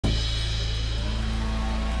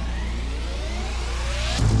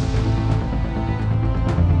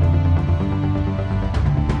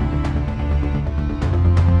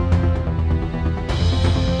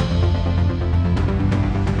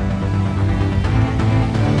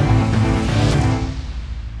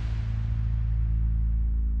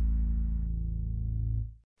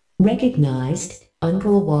Recognized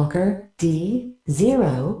Uncle Walker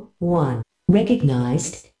D01.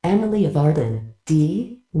 Recognized Emily of Arden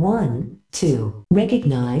D12.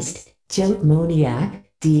 Recognized Joe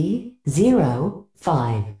Moniac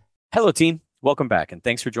D05. Hello, team. Welcome back, and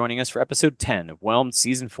thanks for joining us for episode 10 of Whelmed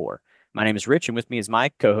Season 4. My name is Rich, and with me is my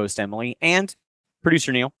co-host Emily and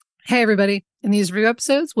producer Neil. Hey, everybody. In these review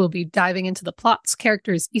episodes, we'll be diving into the plots,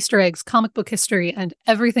 characters, Easter eggs, comic book history, and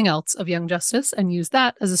everything else of Young Justice, and use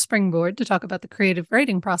that as a springboard to talk about the creative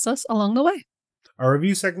writing process along the way. Our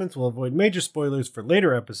review segments will avoid major spoilers for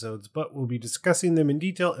later episodes, but we'll be discussing them in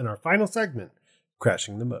detail in our final segment,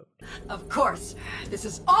 Crashing the Mode. Of course, this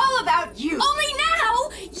is all about you. Only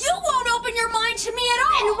now, you won't open your mind to me at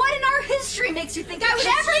all. And what in our history makes you think I would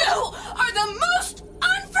ever... You are the most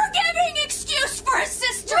unforgiving excuse for a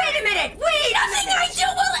sister. Wait a minute, wait. Nothing I do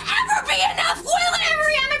will ever be enough, will it?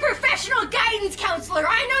 Emery, I'm a professional guidance counselor.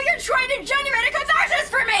 I know you're trying to generate a catharsis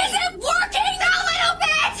for me. Is it working? A little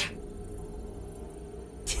bit.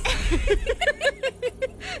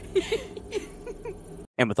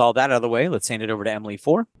 And with all that out of the way, let's hand it over to Emily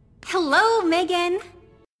for... Hello, Megan.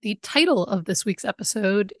 The title of this week's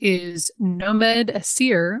episode is Nomed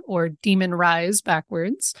Esir, or Demon Rise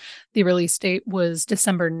backwards. The release date was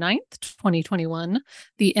December 9th, 2021.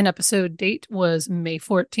 The in-episode date was May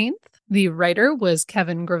 14th. The writer was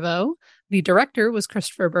Kevin Graveau. The director was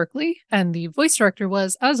Christopher Berkeley. And the voice director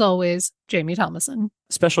was, as always, Jamie Thomason.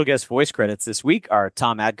 Special guest voice credits this week are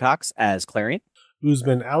Tom Adcox as Clarion,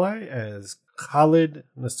 Uzman Ali as Khalid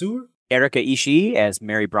Nasur, Erica Ishii as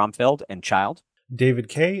Mary Bromfeld and Child, David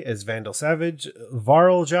Kay as Vandal Savage,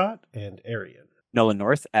 Varl Jot, and Arian, Nolan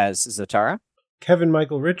North as Zatara, Kevin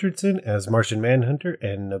Michael Richardson as Martian Manhunter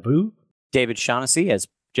and Naboo, David Shaughnessy as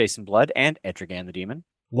Jason Blood and Etrigan the Demon,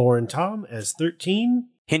 Lauren Tom as 13,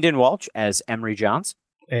 Hynden Walsh as Emery Johns,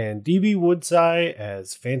 and D.B. Woodside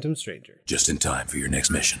as Phantom Stranger. Just in time for your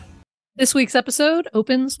next mission. This week's episode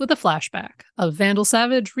opens with a flashback of Vandal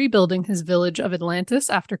Savage rebuilding his village of Atlantis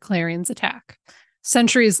after Clarion's attack.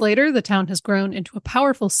 Centuries later, the town has grown into a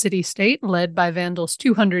powerful city-state led by Vandal's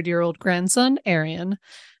 200-year-old grandson, Arian.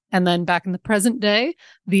 And then back in the present day,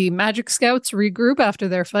 the Magic Scouts regroup after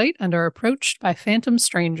their fight and are approached by Phantom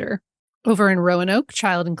Stranger. Over in Roanoke,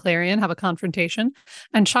 Child and Clarion have a confrontation,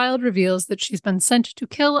 and Child reveals that she's been sent to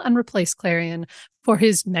kill and replace Clarion for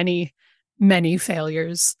his many, many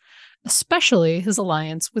failures, especially his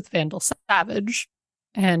alliance with Vandal Savage.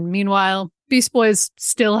 And meanwhile, Beast Boy's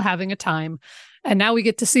still having a time. And now we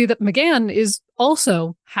get to see that McGann is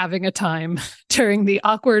also having a time during the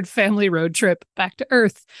awkward family road trip back to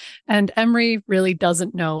Earth. And Emery really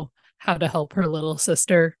doesn't know how to help her little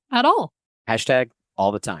sister at all. Hashtag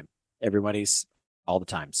all the time. Everybody's all the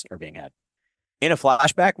times are being had. In a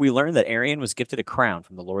flashback, we learn that Arian was gifted a crown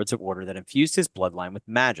from the Lords of Order that infused his bloodline with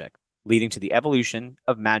magic, leading to the evolution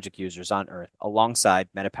of magic users on Earth alongside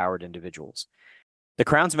meta-powered individuals. The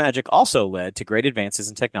crown's magic also led to great advances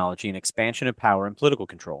in technology and expansion of power and political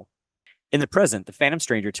control. In the present, the Phantom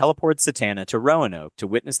Stranger teleports Zatanna to Roanoke to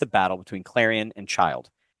witness the battle between Clarion and Child.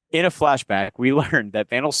 In a flashback, we learned that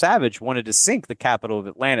Vandal Savage wanted to sink the capital of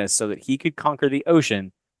Atlantis so that he could conquer the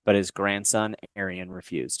ocean, but his grandson Arian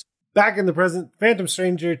refused. Back in the present, Phantom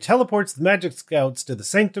Stranger teleports the Magic Scouts to the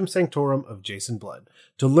Sanctum Sanctorum of Jason Blood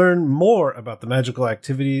to learn more about the magical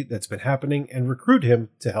activity that's been happening and recruit him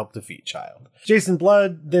to help defeat Child. Jason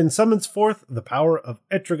Blood then summons forth the power of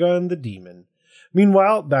Etrigan the Demon.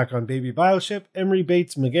 Meanwhile, back on Baby Bioship, Emery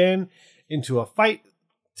baits McGann into a fight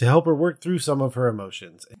to help her work through some of her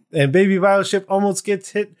emotions. And Baby Bioship almost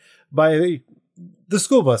gets hit by the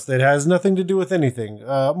school bus that has nothing to do with anything.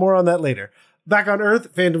 More on that later. Back on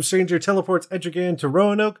Earth, Phantom Stranger teleports Etrigan to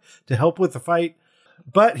Roanoke to help with the fight,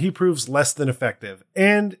 but he proves less than effective.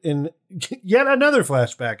 And in yet another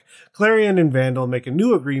flashback, Clarion and Vandal make a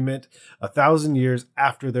new agreement 1,000 years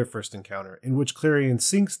after their first encounter, in which Clarion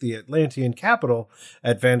sinks the Atlantean capital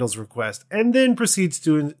at Vandal's request, and then proceeds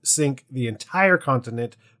to sink the entire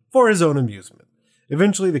continent for his own amusement.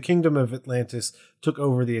 Eventually, the kingdom of Atlantis took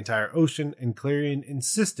over the entire ocean, and Clarion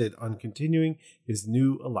insisted on continuing his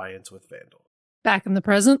new alliance with Vandal. Back in the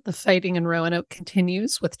present, the fighting in Roanoke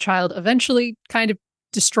continues, with Child eventually kind of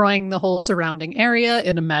destroying the whole surrounding area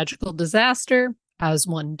in a magical disaster, as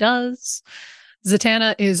one does.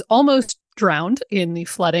 Zatanna is almost drowned in the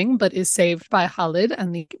flooding, but is saved by Khalid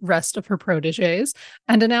and the rest of her proteges,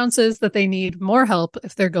 and announces that they need more help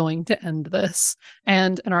if they're going to end this.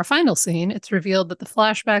 And in our final scene, it's revealed that the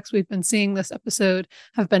flashbacks we've been seeing this episode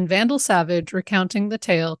have been Vandal Savage recounting the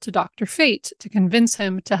tale to Dr. Fate to convince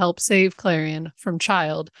him to help save Clarion from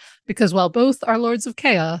Child, because while both are Lords of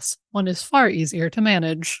Chaos, one is far easier to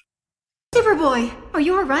manage. Superboy, are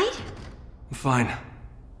you alright? I'm fine.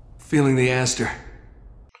 Feeling the Aster.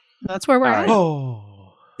 That's where we're All at. right.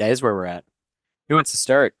 Oh. That is where we're at. Who wants to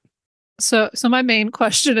start? So my main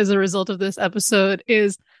question as a result of this episode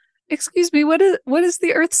is, excuse me, what is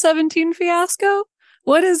the Earth 17 fiasco?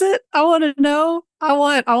 What is it? I want to know. I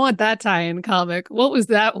want that tie-in comic. What was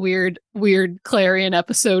that weird Clarion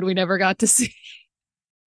episode we never got to see?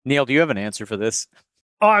 Neil, do you have an answer for this?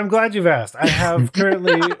 Oh, I'm glad you've asked. I have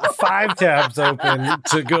currently 5 tabs open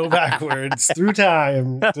to go backwards through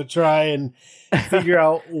time to try and figure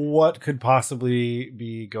out what could possibly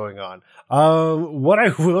be going on. What I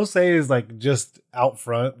will say is, like, just out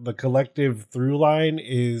front, the collective through line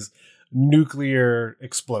is nuclear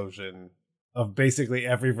explosion of basically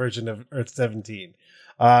every version of Earth 17.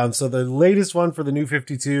 So the latest one for the New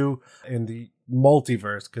 52 in the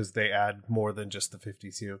multiverse, because they add more than just the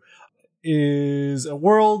 52, is a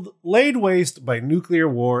world laid waste by nuclear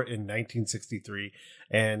war in 1963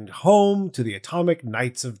 and home to the Atomic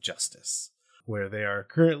Knights of Justice, where they are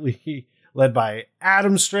currently led by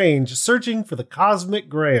Adam Strange searching for the Cosmic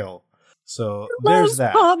Grail. So there's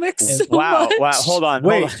that. Comics And- so Wow. much. Hold on.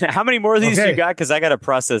 How many more of these you got? Because I got to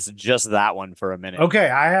process just that one for a minute.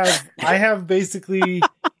 Okay, I have basically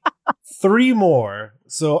 3 more.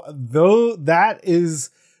 So though that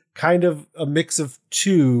is kind of a mix of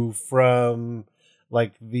 2 from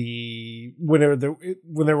like when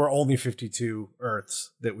there were only 52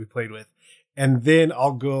 Earths that we played with. And then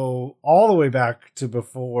I'll go all the way back to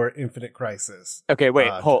before Infinite Crisis. Okay, wait,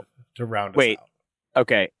 hold. To round us Wait. out.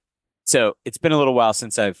 Okay. So it's been a little while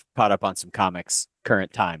since I've caught up on some comics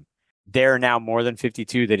current time. There are now more than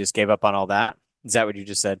 52. They just gave up on all that. Is that what you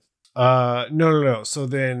just said? No. So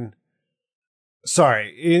then,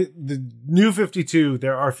 sorry, the New 52,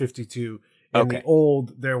 there are 52. In Okay. the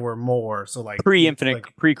old, there were more. So like Pre-Infinite,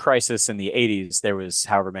 like- pre-Crisis in the 80s, there was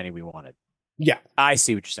however many we wanted. yeah. I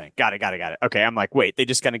see what you're saying. Got it. Okay, I'm like, wait, they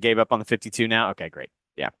just kind of gave up on the 52 now? Okay, great.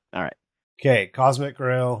 Yeah, all right. Okay, Cosmic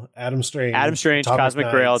Grail, Adam Strange, Atomic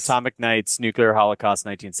Atomic Grail, Knights. Atomic Knights, Nuclear Holocaust,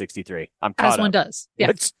 1963. I'm caught As one up. does.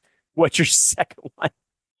 Yeah. What's your second one?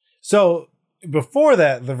 So before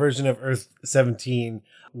that, the version of Earth 17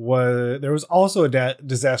 there was also a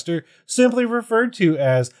disaster simply referred to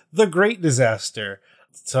as the Great Disaster.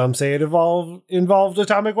 Some say it involved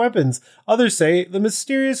atomic weapons. Others say the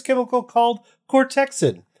mysterious chemical called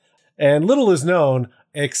cortexin. And little is known,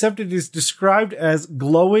 except it is described as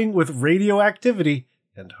glowing with radioactivity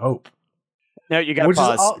and hope. No, you got to Which is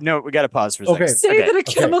pause. No, we got to pause for a Okay. second. Say that a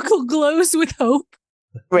okay. chemical glows with hope.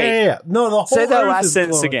 Wait, Yeah. No, the whole say that Earth last is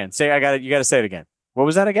sentence glowing. again. You got to say it again. What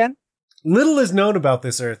was that again? Little is known about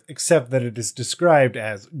this Earth except that it is described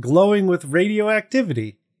as glowing with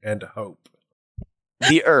radioactivity and hope.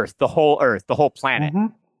 The Earth, the whole planet.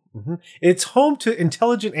 It's home to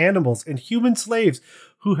intelligent animals and human slaves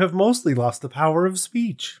who have mostly lost the power of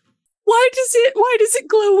speech. Why does it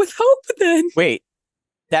glow with hope then? Wait,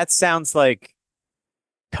 that sounds like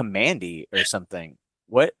Commandy or something.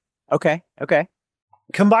 What? Okay.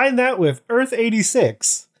 Combine that with Earth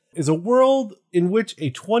 86 is a world in which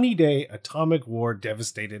a 20-day atomic war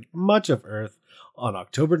devastated much of Earth on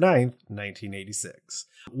October 9th, 1986.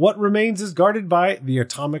 What remains is guarded by the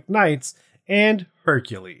Atomic Knights and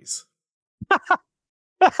Hercules.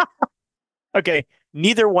 Okay,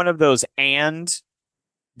 neither one of those and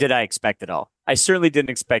did I expect at all. I certainly didn't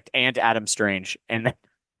expect and Adam Strange and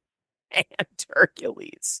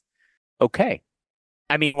Hercules. Okay.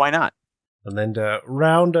 I mean, why not? And then to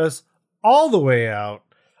round us all the way out,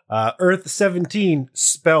 Earth 17,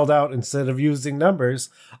 spelled out instead of using numbers,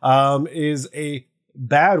 is a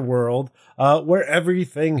bad world where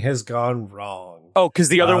everything has gone wrong. Oh, because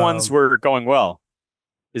the other ones were going well.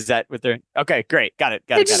 Is that what they're... Okay, great. Got it.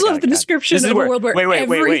 I just love the description This of is a world where wait.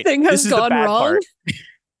 everything This has is the gone bad wrong. part.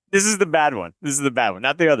 This is the bad one.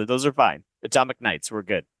 Not the other. Those are fine. Atomic Knights, we're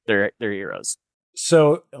good. They're heroes.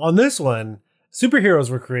 So on this one, superheroes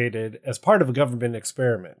were created as part of a government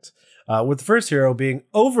experiment, with the first hero being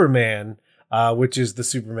Overman, which is the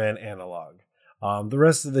Superman analog. The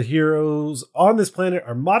rest of the heroes on this planet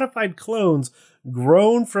are modified clones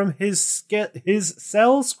grown from his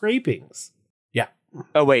cell scrapings. Yeah.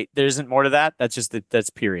 Oh, wait. There isn't more to that? That's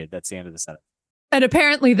period. That's the end of the sentence. And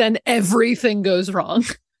apparently then everything goes wrong.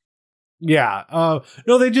 Yeah.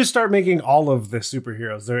 No, they just start making all of the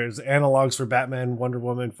superheroes. There's analogs for Batman, Wonder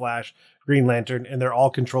Woman, Flash, Green Lantern, and they're all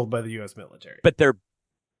controlled by the U.S. military. But they're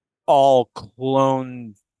all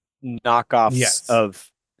clone knockoffs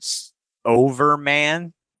of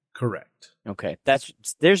Overman? Correct. Okay.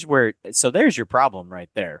 There's your problem right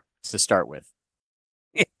there to start with.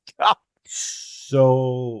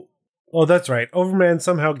 So Oh, that's right. Overman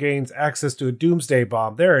somehow gains access to a doomsday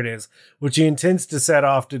bomb. There it is, which he intends to set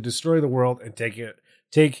off to destroy the world and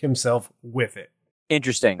take himself with it.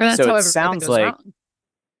 Interesting. Or that's So how it everything sounds goes like wrong.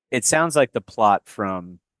 it sounds like the plot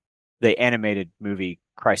from the animated movie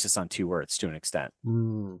Crisis on Two Earths to an extent.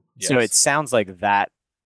 Yes. So it sounds like that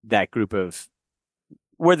group of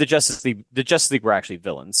where the Justice League were actually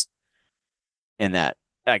villains in that.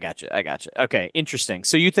 I gotcha. Okay, interesting.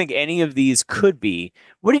 So you think any of these could be,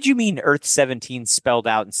 what did you mean Earth 17 spelled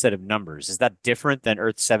out instead of numbers? Is that different than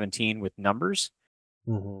Earth 17 with numbers?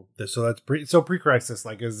 Mm-hmm. So that's pre-crisis,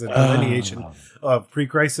 like as a delineation of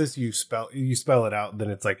pre-crisis, you spell it out,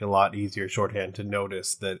 then it's like a lot easier shorthand to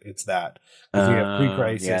notice that it's that. Because you have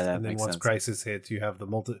pre-crisis, and then once crisis hits, you have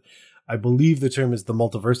the I believe the term is the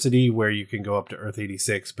multiversity, where you can go up to Earth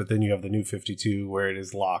 86, but then you have the new 52, where it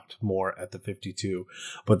is locked more at the 52.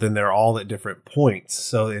 But then they're all at different points.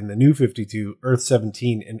 So in the new 52, Earth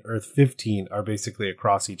 17 and Earth 15 are basically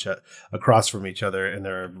across from each other, and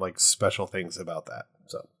there are like special things about that.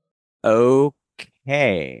 So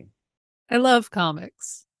okay. I love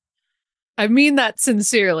comics. I mean that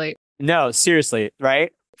sincerely. No, seriously,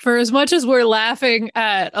 right? For as much as we're laughing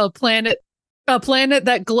at a planet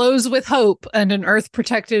that glows with hope and an Earth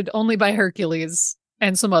protected only by Hercules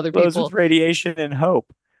and some other Glows people. with radiation and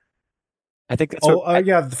hope. I think that's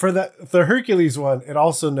for the Hercules one, it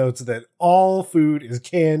also notes that all food is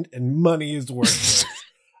canned and money is worthless.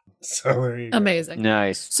 So there you go. Amazing.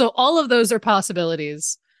 Nice. So all of those are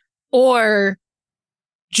possibilities, or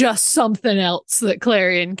just something else that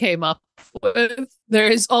Clarion came up with. There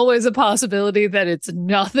is always a possibility that it's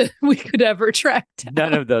nothing we could ever track down.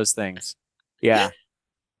 None of those things. Yeah.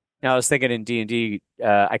 Now I was thinking in D&D,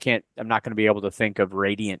 I'm not going to be able to think of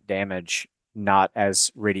radiant damage not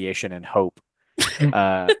as radiation and hope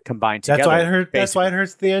combined together. That's why it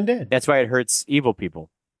hurts the undead. That's why it hurts evil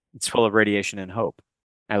people. It's full of radiation and hope.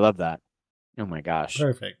 I love that. Oh my gosh.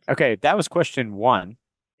 Perfect. Okay, that was question 1.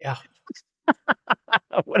 Yeah.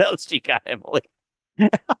 What else do you got, Emily? I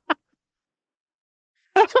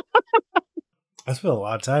spent a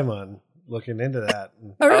lot of time on looking into that.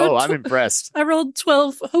 I'm impressed. I rolled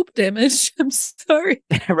 12 hope damage. I'm sorry.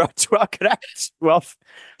 I wrote 12. Could I? 12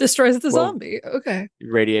 destroys the zombie. Okay.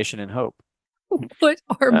 Radiation and hope. What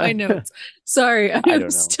are my notes? Sorry, I'm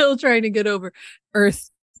still trying to get over Earth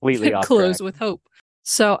completely off close track. with hope.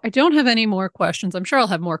 So I don't have any more questions. I'm sure I'll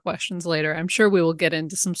have more questions later. I'm sure we will get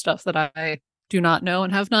into some stuff that I do not know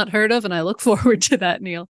and have not heard of, and I look forward to that,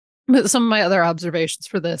 Neil. But some of my other observations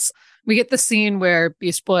for this, we get the scene where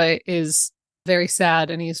Beast Boy is very sad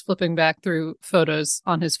and he's flipping back through photos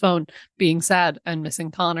on his phone, being sad and missing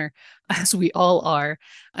Connor, as we all are.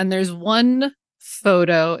 And there's one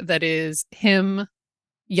photo that is him,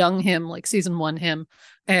 young him, like season 1 him,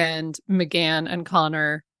 and McGann and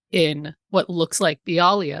Connor in what looks like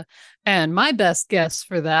Bealia. And my best guess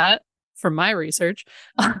for that, from my research,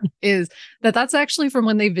 is that that's actually from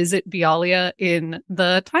when they visit Bealia in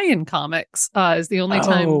the tie-in comics. Is the only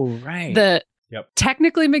time that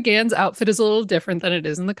technically McGann's outfit is a little different than it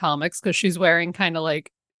is in the comics, because she's wearing kind of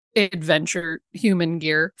like adventure human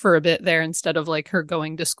gear for a bit there instead of like her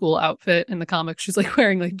going to school outfit in the comics. She's like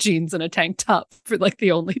wearing like jeans and a tank top for like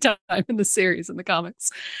the only time in the series in the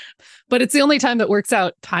comics. But it's the only time that works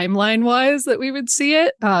out timeline wise that we would see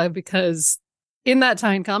it, because in that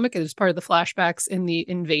tie-in comic, it is part of the flashbacks in the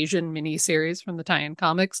Invasion miniseries from the tie-in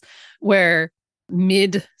comics, where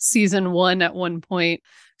mid-season 1 at one point,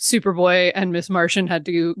 Superboy and Miss Martian had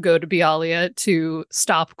to go to Bealia to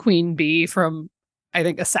stop Queen Bee from, I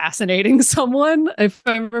think, assassinating someone, if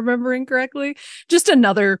I'm remembering correctly. Just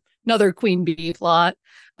another Queen Bee plot.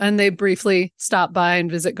 And they briefly stop by and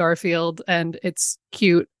visit Garfield, and it's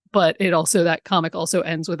cute. But that comic also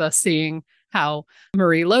ends with us seeing how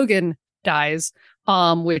Marie Logan dies,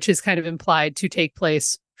 which is kind of implied to take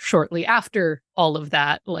place shortly after all of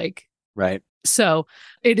that. Right. So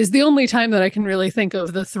it is the only time that I can really think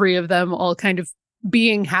of the three of them all kind of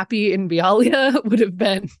being happy in Bealia would have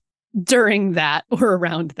been during that or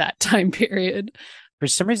around that time period. For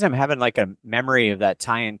some reason, I'm having like a memory of that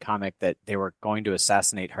tie-in comic that they were going to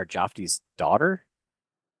assassinate Harjafti's daughter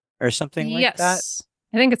or something like that.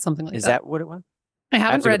 I think it's something like that. Is that what it was? I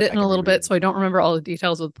haven't read it in a little bit, so I don't remember all the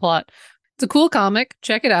details of the plot. It's a cool comic.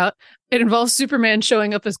 Check it out. It involves Superman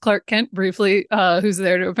showing up as Clark Kent briefly, who's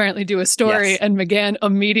there to apparently do a story, and McGann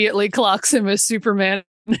immediately clocks him as Superman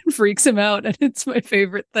and freaks him out, and it's my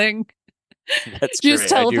favorite thing. That's she just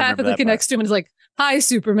telepathically connects to him and is like, "Hi,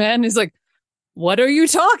 Superman." He's like, "What are you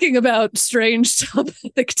talking about, strange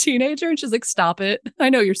telepathic teenager?" And she's like, "Stop it. I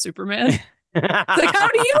know you're Superman." It's like, "How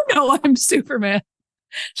do you know I'm Superman?"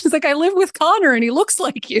 She's like, "I live with Connor and he looks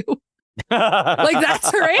like you." Like,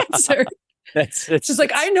 that's her answer. It's She's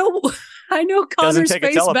like, I know Connor's take a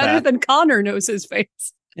face better telepath. than Connor knows his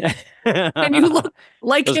face. And you look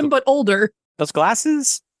like Those- him, but older. Those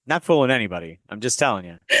glasses, not fooling anybody. I'm just telling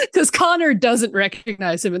you. Because Connor doesn't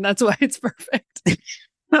recognize him, and that's why it's perfect.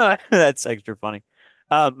 That's extra funny.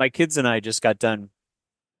 My kids and I just got done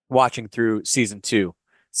watching through season 2.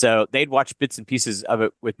 So they'd watched bits and pieces of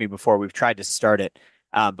it with me before. We've tried to start it,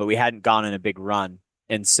 but we hadn't gone in a big run.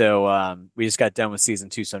 And so we just got done with season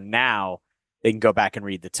 2. So now they can go back and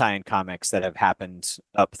read the tie-in comics that have happened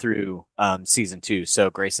up through season 2. So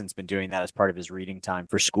Grayson's been doing that as part of his reading time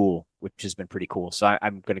for school, which has been pretty cool. So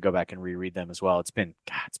I'm going to go back and reread them as well. It's been,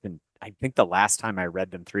 I think the last time I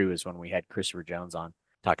read them through is when we had Christopher Jones on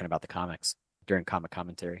talking about the comics during comic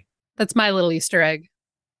commentary. That's my little Easter egg.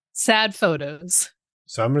 Sad photos.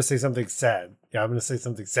 So I'm going to say something sad. Yeah, I'm going to say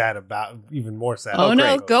something sad about, even more sad. Oh,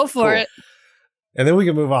 no, great. go for Cool. it. And then we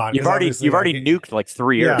can move on. You've 'cause already obviously nuked like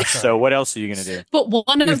 3 Yeah, years. sorry. So what else are you going to But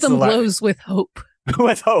one of It's them the glows with hope. do?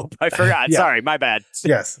 With hope. I forgot. Yeah. Sorry, my bad.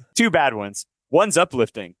 Yes. 2 bad ones. One's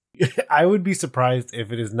uplifting. I would be surprised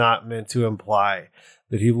if it is not meant to imply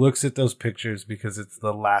that he looks at those pictures because it's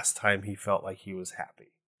the last time he felt like he was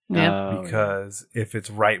happy. Yeah. Oh, Because if it's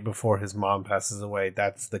right before his mom passes away,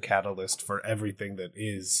 that's the catalyst for everything that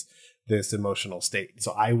is this emotional state.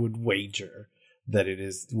 So I would wager that it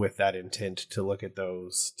is with that intent to look at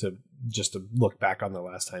those, to look back on the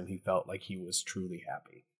last time he felt like he was truly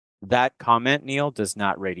happy. That comment, Neil, does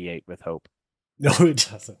not radiate with hope. No, it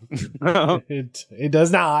doesn't. No, It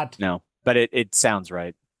does not. but it sounds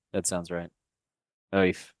right. That sounds right.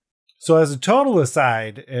 Oif. So as a total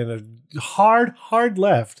aside and a hard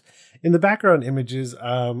left, in the background images,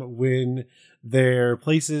 when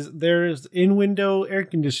there's in-window air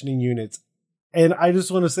conditioning units. And I just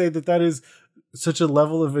want to say that is such a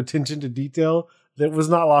level of attention to detail that was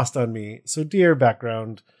not lost on me. So dear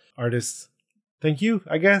background artists, thank you,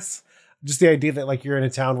 I guess. Just the idea that like you're in a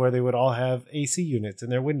town where they would all have AC units in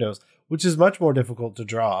their windows, which is much more difficult to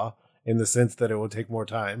draw in the sense that it will take more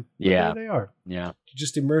time. But Yeah. there they are. Yeah, To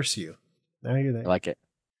just immerse you. Now you're there. I like it.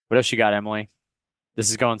 What else you got, Emily? This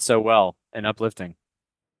is going so well and uplifting.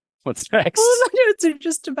 What's next? All of my notes are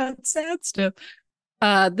just about sad stuff.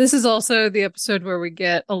 This is also the episode where we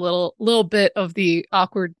get a little bit of the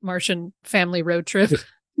awkward Martian family road trip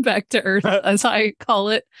back to Earth, as I call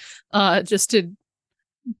it, just to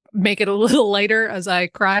make it a little lighter as I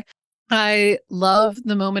cry. I love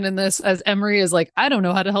the moment in this as Emery is like, I don't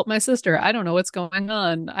know how to help my sister. I don't know what's going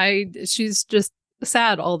on. She's just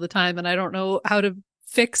sad all the time, and I don't know how to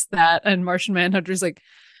fix that. And Martian Manhunter's like,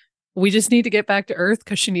 we just need to get back to Earth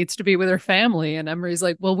because she needs to be with her family. And Emery's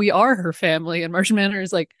like, well, we are her family. And Martian Manhunter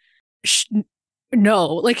is like, no.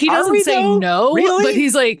 Like, he Are doesn't we, say though? no, Really? but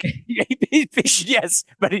he's like, Yes,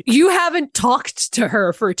 but you haven't talked to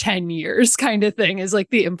her for 10 years kind of thing is like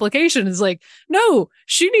the implication is like, no,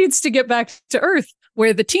 she needs to get back to Earth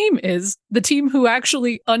where the team who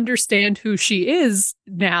actually understand who she is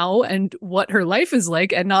now and what her life is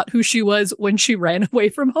like, and not who she was when she ran away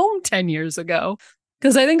from home 10 years ago.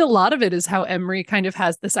 Because I think a lot of it is how Emery kind of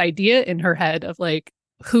has this idea in her head of like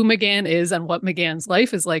who McGann is and what McGann's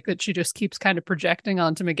life is like, that she just keeps kind of projecting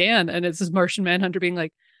onto McGann. And it's this Martian Manhunter being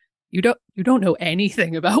like, you don't know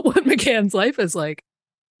anything about what McGann's life is like.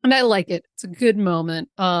 And I like it. It's a good moment.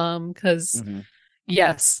 Because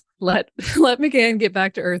yes, let McGann get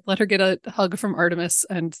back to Earth. Let her get a hug from Artemis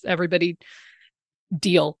and everybody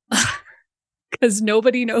deal. Because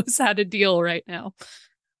nobody knows how to deal right now.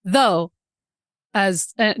 Though,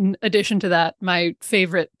 as an addition to that, my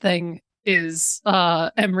favorite thing is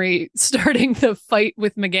Emery starting the fight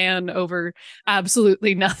with McGann over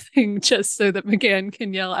absolutely nothing, just so that McGann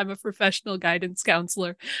can yell, I'm a professional guidance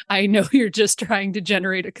counselor. I know you're just trying to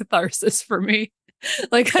generate a catharsis for me.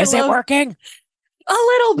 Like, is it working? A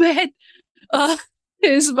little bit.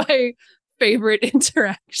 Is my favorite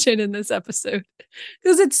interaction in this episode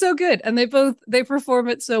because it's so good, and they perform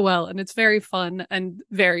it so well, and it's very fun and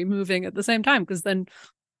very moving at the same time, because then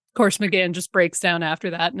of course McGann just breaks down after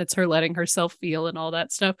that, and it's her letting herself feel and all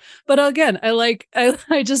that stuff. But again,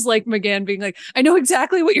 I just like McGann being like, I know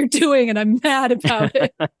exactly what you're doing and I'm mad about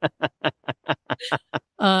it.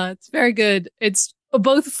 It's very good. It's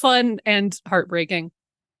both fun and heartbreaking,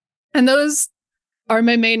 and those are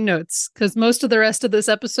my main notes, because most of the rest of this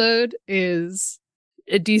episode is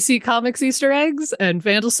DC Comics Easter eggs and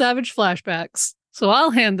Vandal Savage flashbacks. So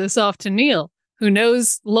I'll hand this off to Neil, who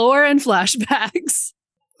knows lore and flashbacks.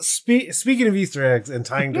 Speaking of Easter eggs and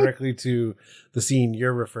tying directly to the scene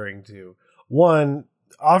you're referring to, one,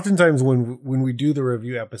 oftentimes when we do the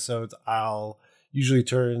review episodes, I'll usually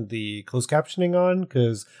turn the closed captioning on,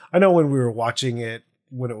 because I know when we were watching it,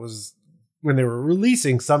 when they were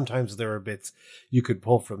releasing, sometimes there were bits you could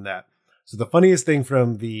pull from that. So the funniest thing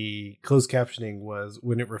from the closed captioning was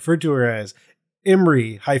when it referred to her as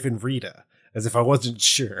Imri-Rita, as if I wasn't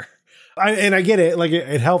sure. And I get it, like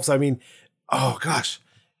it helps. I mean, oh gosh,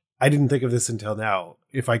 I didn't think of this until now.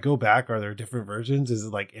 If I go back, are there different versions? Is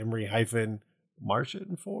it like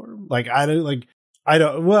Imri-Martian form? Like I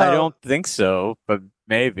don't think so, but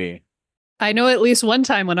maybe. I know at least one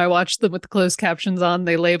time when I watched them with the closed captions on,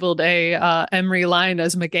 they labeled a Emery line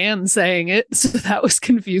as McGann saying it, so that was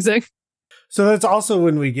confusing. So that's also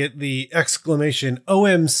when we get the exclamation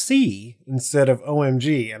OMC instead of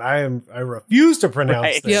OMG, and I refuse to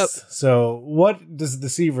pronounce this. Yep. So what does the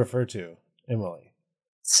C refer to, Emily?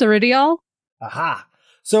 Ceridiol? Aha.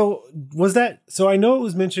 So was that? So I know it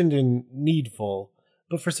was mentioned in Needful,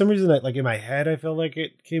 but for some reason, like in my head, I felt like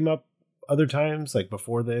it came up other times, like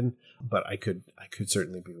before then. But I could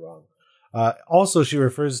certainly be wrong. Also, she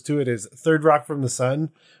refers to it as Third Rock from the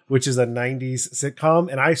Sun, which is a 90s sitcom.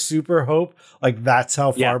 And I super hope like that's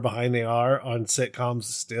how far behind they are on sitcoms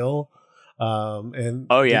still. So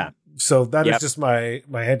that is just my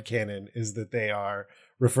headcanon, is that they are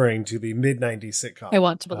referring to the mid-90s sitcom. I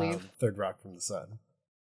want to believe. Third Rock from the Sun.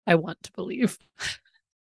 I want to believe.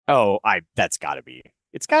 That's gotta be.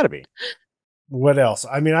 It's gotta be. What else?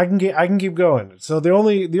 I mean, I can keep going. So the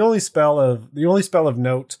only spell of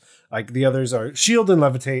note, like the others are shield and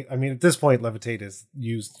levitate. I mean, at this point, levitate is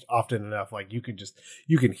used often enough. Like you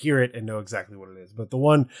can hear it and know exactly what it is. But the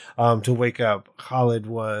one to wake up Khalid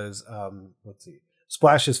was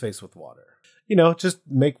splash his face with water. Just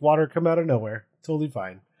make water come out of nowhere. Totally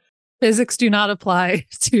fine. Physics do not apply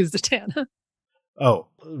to Zatanna. Oh,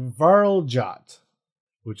 Varl Jot,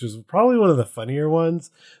 which is probably one of the funnier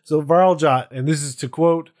ones. So Varl Jot, and this is to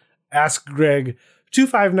quote Ask Greg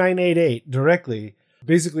 25988 directly.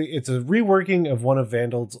 Basically, it's a reworking of one of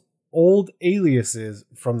Vandal's old aliases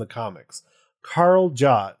from the comics. Carl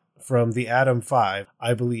Jot from the Atom 5,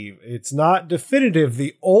 I believe. It's not definitive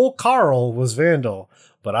the old Carl was Vandal,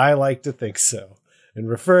 but I like to think so. And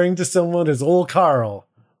referring to someone as old Carl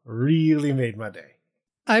really made my day.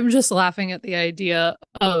 I'm just laughing at the idea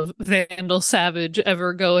of Vandal Savage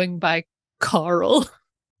ever going by Carl.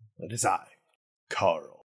 That is I,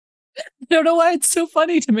 Carl. I don't know why it's so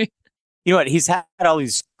funny to me. You know what? He's had all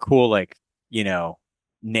these cool,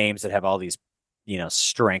 names that have all these,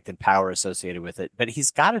 strength and power associated with it. But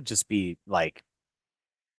he's got to just be like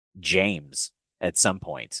James at some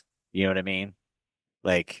point. You know what I mean?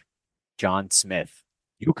 Like John Smith.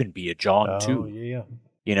 You can be a John too. Yeah.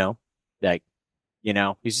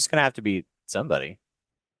 He's just gonna have to be somebody.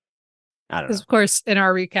 I don't know. Because, of course, in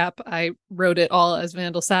our recap, I wrote it all as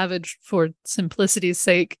Vandal Savage for simplicity's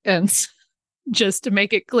sake and just to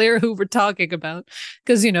make it clear who we're talking about.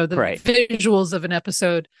 Because, the visuals of an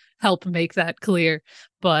episode help make that clear.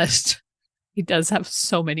 But he does have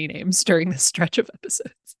so many names during this stretch of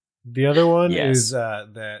episodes. The other one is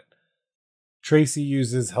that Tracy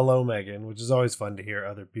uses Hello, Megan, which is always fun to hear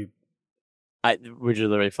other people. Which is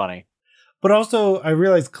really funny. But also, I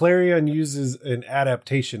realized Clarion uses an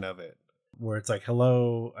adaptation of it, where it's like,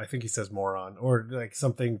 hello, I think he says moron, or like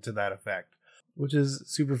something to that effect, which is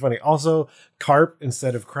super funny. Also, carp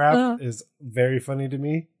instead of crap is very funny to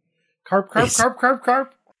me. Carp.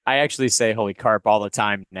 I actually say holy carp all the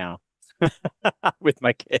time now with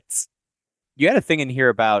my kids. You had a thing in here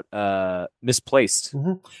about misplaced.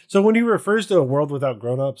 Mm-hmm. So when he refers to a world without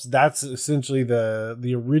grown-ups, that's essentially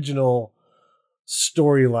the original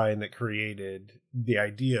storyline that created the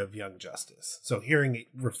idea of Young Justice. So hearing it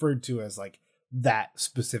referred to as like that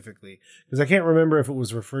specifically, because I can't remember if it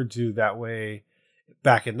was referred to that way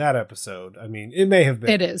back in that episode. I mean, it may have been.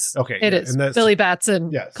 It is. Okay. It is. Billy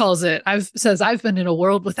Batson calls it. Says I've been in a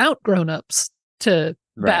world without grown-ups to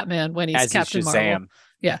Batman when he's as Captain Marvel.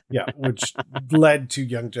 Yeah. Yeah, which led to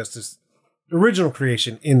Young Justice original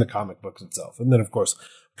creation in the comic books itself. And then, of course,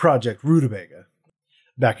 Project Rutabaga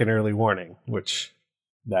back in Early Warning, which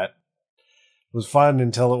that was fun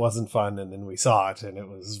until it wasn't fun. And then we saw it and it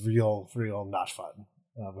was real not fun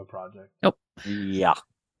of a project. Nope. Yeah.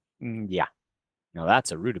 Yeah. No,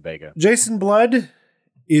 that's a Rutabaga. Jason Blood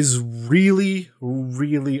is really,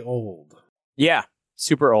 really old. Yeah.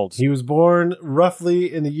 Super old. He was born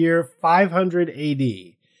roughly in the year 500 AD,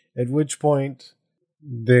 at which point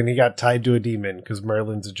then he got tied to a demon because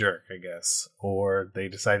Merlin's a jerk, I guess. Or they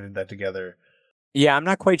decided that together. Yeah, I'm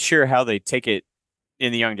not quite sure how they take it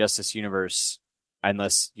in the Young Justice universe,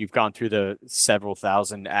 unless you've gone through the several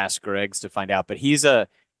thousand Ask Gregs to find out. But he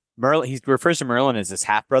refers to Merlin as his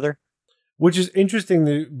half-brother. Which is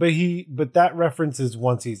interesting, but that references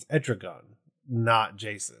once he's Etrigan, not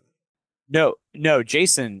Jason. No,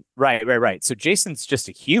 Jason. Right. So Jason's just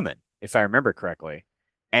a human, if I remember correctly,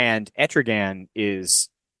 and Etrigan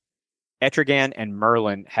and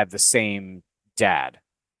Merlin have the same dad,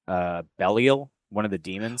 Belial, one of the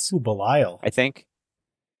demons. Ooh, Belial. I think.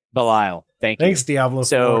 Belial. Thanks, Diablo.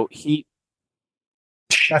 So 4.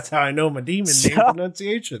 That's how I know my demon name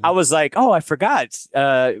pronunciation. I was like, oh, I forgot.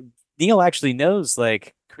 Neil actually knows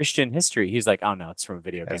like Christian history. He's like, oh no, it's from a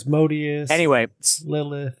video game. Asmodeus. Anyway,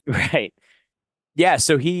 Lilith. Right. Yeah.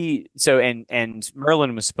 So and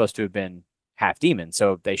Merlin was supposed to have been half demon,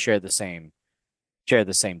 so they share the same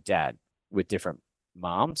dad with different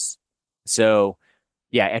moms. So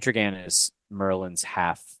yeah, Etrigan is Merlin's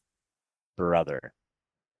half brother.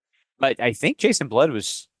 But I think Jason Blood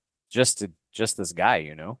was just this guy,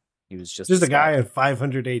 you know. He was just a guy in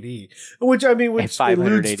 500 AD, which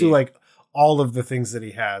alludes to like all of the things that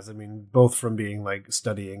he has. I mean, both from being like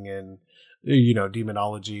studying in, you know,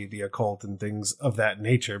 demonology, the occult, and things of that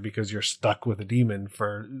nature, because you're stuck with a demon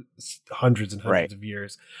for hundreds and hundreds of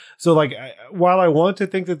years. So, like, while I want to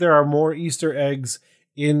think that there are more Easter eggs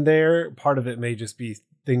in there, part of it may just be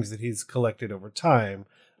things that he's collected over time.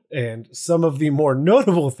 And some of the more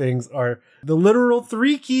notable things are the literal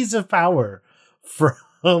 3 keys of power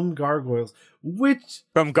from gargoyles, which,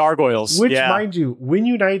 mind you, when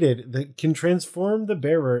united, that can transform the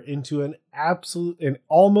bearer into an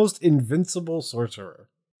almost invincible sorcerer.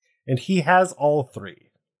 And he has all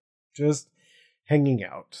 3 just hanging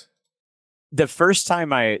out. When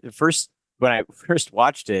I first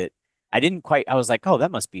watched it, I was like, oh,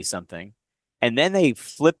 that must be something. And then they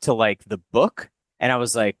flipped to like the book, and I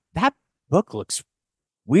was like, that book looks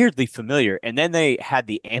weirdly familiar. And then they had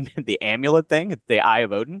the amulet thing, the Eye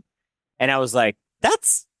of Odin. And I was like,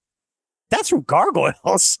 that's from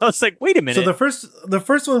Gargoyles. So I was like, wait a minute. So the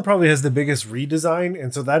first one probably has the biggest redesign.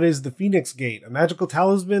 And so that is the Phoenix Gate, a magical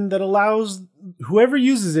talisman that allows whoever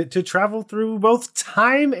uses it to travel through both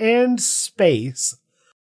time and space.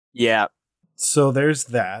 Yeah. So there's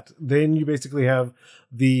that. Then you basically have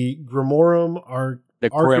the Grimorum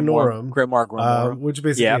Arcanorum, which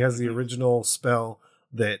basically has the original spell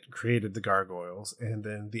that created the gargoyles, and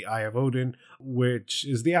then the Eye of Odin, which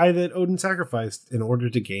is the eye that Odin sacrificed in order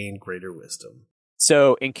to gain greater wisdom.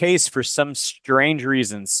 So in case for some strange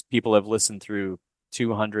reasons people have listened through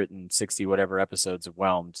 260 whatever episodes of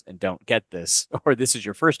Whelmed and don't get this, or this is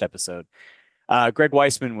your first episode, Greg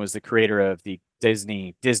Weisman was the creator of the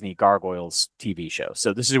Disney Gargoyles TV show.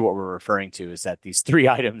 So this is what we're referring to, is that these 3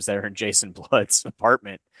 items that are in Jason Blood's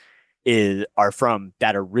apartment are from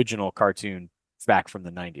that original cartoon back from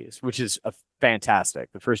the 90s, which is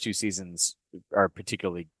fantastic. The first 2 seasons are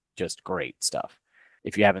particularly just great stuff.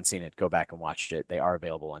 If you haven't seen it, go back and watch it. They are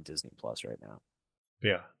available on Disney Plus right now.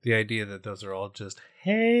 Yeah, the idea that those are all just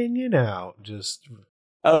hanging out.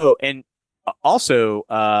 Oh, and also,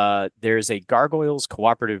 there's a Gargoyles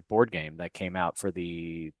cooperative board game that came out for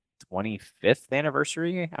the 25th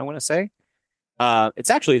anniversary, I want to say. It's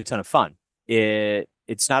actually a ton of fun.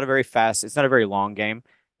 It's not a very long game.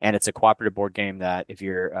 And it's a cooperative board game that if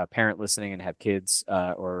you're a parent listening and have kids,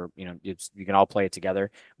 or you can all play it together.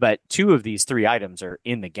 But 2 of these 3 items are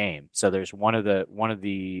in the game. So there's one of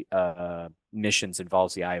the missions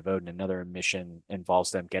involves the Eye of Odin. Another mission involves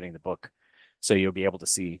them getting the book. So you'll be able to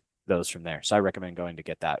see those from there. So I recommend going to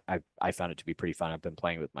get that. I found it to be pretty fun. I've been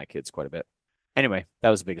playing with my kids quite a bit. Anyway, that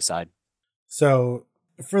was a big aside. So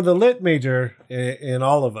for the lit major in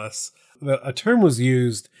all of us, a term was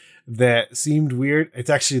used that seemed weird. It's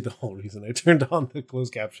actually the whole reason I turned on the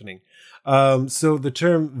closed captioning. So the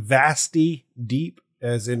term vasty deep,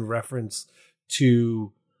 as in reference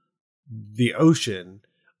to the ocean,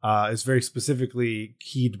 is very specifically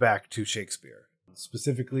keyed back to Shakespeare,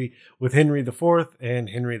 specifically with Henry IV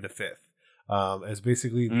and Henry V, as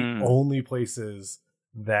basically the only places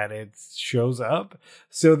that it shows up.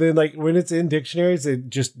 So then, like, when it's in dictionaries, the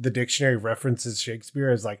dictionary references Shakespeare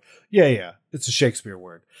as like, yeah, it's a Shakespeare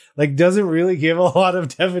word. Like, doesn't really give a lot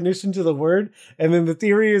of definition to the word. And then the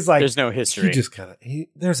theory is like, there's no history. He just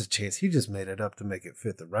there's a chance he just made it up to make it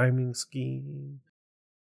fit the ryming scheme.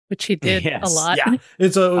 Which he did a lot. Yeah.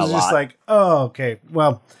 And so it was just like, oh, okay,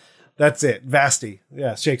 well, that's it. Vasty.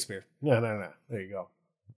 Yeah, Shakespeare. No. There you go.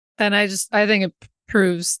 And I think it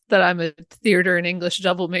proves that I'm a theater and English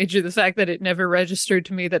double major. The fact that it never registered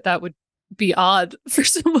to me that would be odd for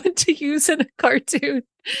someone to use in a cartoon,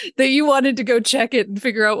 that you wanted to go check it and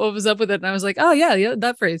figure out what was up with it. And I was like, oh yeah,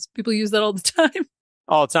 that phrase. People use that all the time.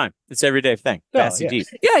 All the time. It's an everyday thing. Vasty deep.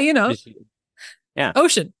 Yeah, yeah.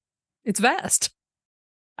 Ocean. It's vast.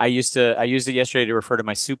 I used it yesterday to refer to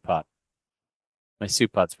my soup pot. My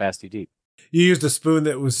soup pot's fast too deep. You used a spoon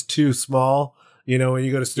that was too small. You know, when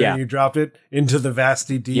you go to stir, you dropped it into the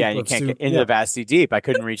vasty deep. Yeah, you can't get into the vasty deep. I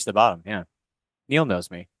couldn't reach the bottom. Yeah. Neil knows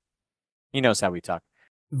me. He knows how we talk.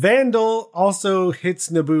 Vandal also hits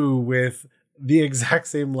Naboo with the exact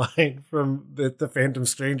same line from that the Phantom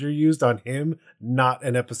Stranger used on him not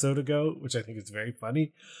an episode ago, which I think is very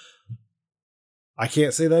funny. I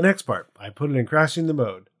can't say that next part. I put it in crashing the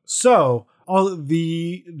mode. So all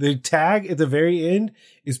the tag at the very end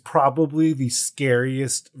is probably the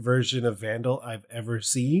scariest version of Vandal I've ever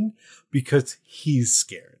seen because he's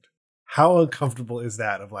scared. How uncomfortable is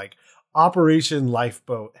that? Of like Operation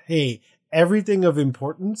Lifeboat. Hey, everything of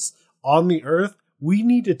importance on the Earth, we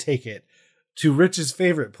need to take it to Rich's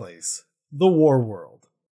favorite place, the War World.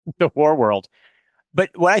 The War World. But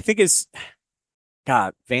what I think is,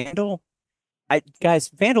 God, Vandal.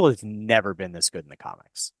 Vandal has never been this good in the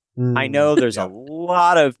comics. I know there's a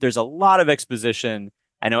lot of exposition.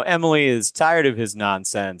 I know Emily is tired of his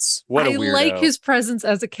nonsense. What a weirdo. I like his presence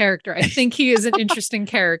as a character. I think he is an interesting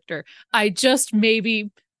character. I just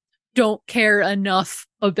maybe don't care enough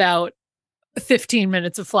about 15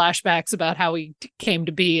 minutes of flashbacks about how he came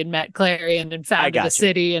to be and met Clarion and founded the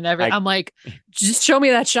city and everything. I'm like, just show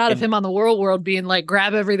me that shot of him on the world being like,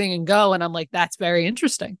 grab everything and go. And I'm like, that's very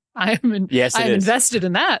interesting. I'm invested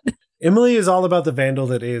in that. Emily is all about the Vandal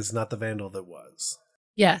that is, not the Vandal that was.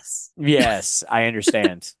 Yes. Yes, I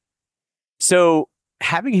understand. So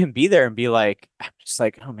having him be there and be like, I'm just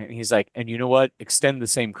like, oh man, he's like, and you know what? Extend the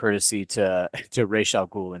same courtesy to Ra's al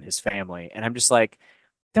Ghul and his family. And I'm just like,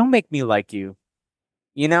 don't make me like you.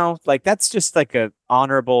 You know, like that's just like a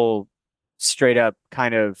honorable, straight up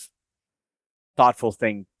kind of thoughtful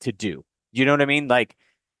thing to do. You know what I mean? Like,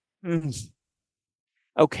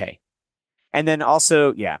 okay. And then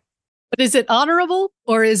also, yeah. But is it honorable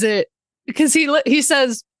or is it because he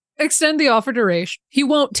says extend the offer to Ra's. He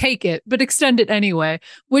won't take it, but extend it anyway,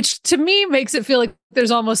 which to me makes it feel like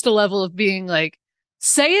there's almost a level of being like,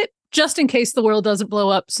 say it just in case the world doesn't blow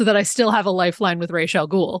up so that I still have a lifeline with Ra's al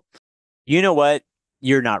Ghul. You know what?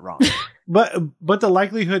 You're not wrong. But the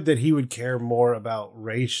likelihood that he would care more about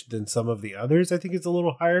Ra's than some of the others, I think is a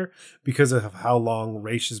little higher because of how long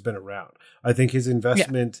Ra's has been around. I think his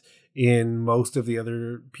investment in most of the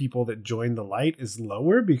other people that join the light is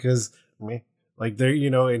lower because, like they're, you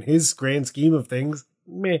know, in his grand scheme of things,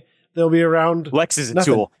 they'll be around. Lex is a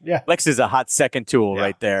nothing. tool. Yeah. Lex is a hot second tool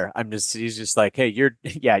right there. He's just like, hey, you're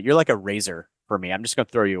like a razor for me. I'm just going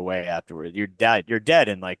to throw you away afterward. You're dead. You're dead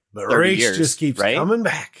in like 30 years. Just keeps coming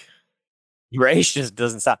back. Ra's just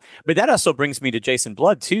doesn't stop. But that also brings me to Jason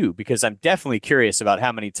Blood too, because I'm definitely curious about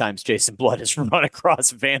how many times Jason Blood has run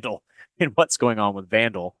across Vandal and what's going on with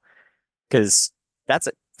Vandal. Because that's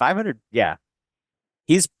 500. Yeah.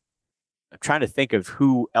 I'm trying to think of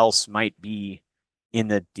who else might be in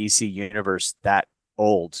the DC universe that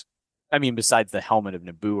old. I mean, besides the helmet of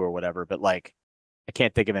Naboo or whatever, but like, I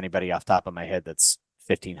can't think of anybody off the top of my head that's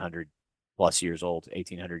 1,500 plus years old,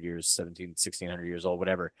 1,800 years, 1,600 years old,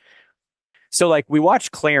 whatever. So like we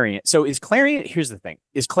watch Clarion. So here's the thing.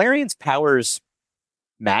 Is Clarion's powers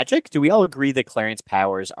magic? Do we all agree that Clarion's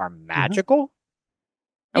powers are magical?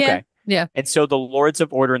 Mm-hmm. Okay. Yeah. And so the Lords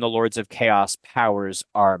of Order and the Lords of Chaos powers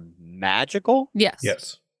are magical?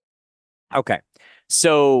 Yes. Okay.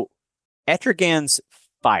 So Etrigan's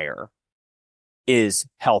fire is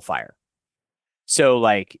hellfire. So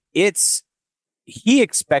like he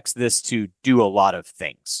expects this to do a lot of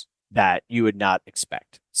things that you would not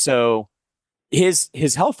expect. So his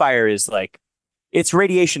hellfire is like, it's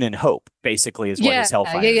radiation and hope, basically, is what his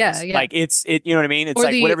hellfire is. Yeah. Like it, you know what I mean? It's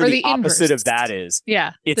like whatever the opposite of that is.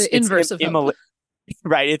 Yeah. It's the inverse of hope.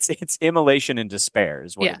 Right. It's immolation and despair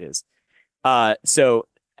is what it is. So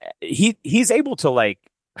he's able to like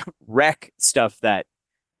wreck stuff that,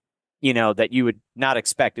 you know, that you would not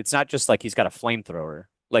expect. It's not just like he's got a flamethrower.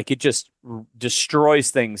 Like it just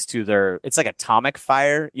destroys things it's like atomic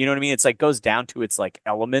fire. You know what I mean? It's like goes down to its like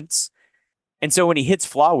elements. And so when he hits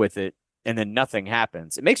Flaw with it and then nothing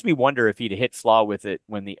happens, it makes me wonder if he'd hit Flaw with it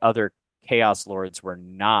when the other Chaos Lords were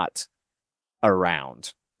not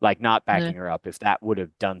around, like not backing her up, if that would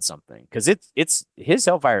have done something. Because it's his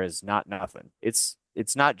hellfire is not nothing. It's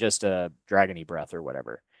not just a dragony breath or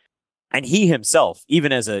whatever. And he himself,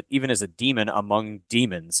 even as a demon among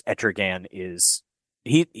demons, Etrigan is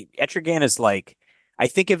like, I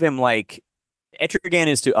think of him like Etrigan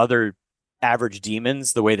is to other average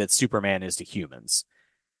demons the way that Superman is to humans.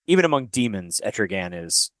 Even among demons, Etrigan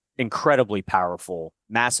is incredibly powerful,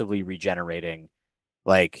 massively regenerating.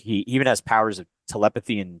 Like he even has powers of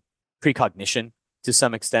telepathy and precognition to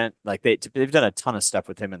some extent. Like they've done a ton of stuff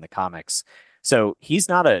with him in the comics. So he's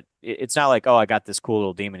not it's not like, oh, I got this cool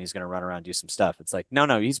little demon. He's going to run around and do some stuff. It's like,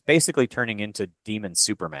 no, he's basically turning into demon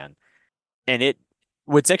Superman. And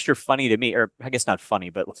what's extra funny to me, or I guess not funny,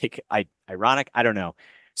 but like ironic, I don't know.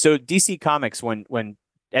 So DC Comics, when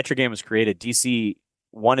Etrigan was created, DC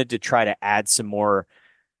wanted to try to add some more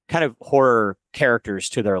kind of horror characters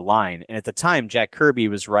to their line. And at the time, Jack Kirby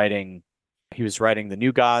was writing the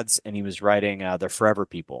New Gods, and he was writing the Forever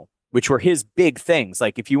People, which were his big things.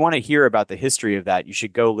 Like, if you want to hear about the history of that, you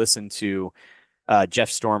should go listen to Jeff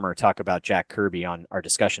Stormer talk about Jack Kirby on our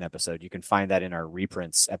discussion episode. You can find that in our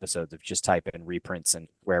reprints episodes. If you just type in reprints and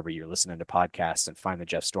wherever you're listening to podcasts and find the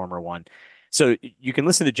Jeff Stormer one. So you can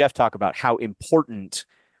listen to Jeff talk about how important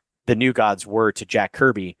the New Gods were to Jack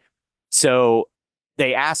Kirby. So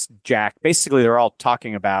they asked Jack, basically they're all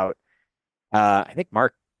talking about, I think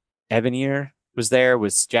Mark Evanier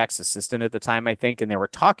was Jack's assistant at the time, I think, and they were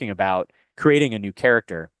talking about creating a new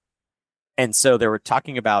character. And so they were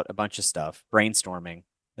talking about a bunch of stuff, brainstorming.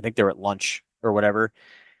 I think they were at lunch or whatever.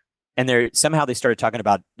 And somehow they started talking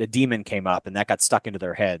about the demon came up, and that got stuck into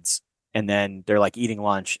their heads. And then they're like eating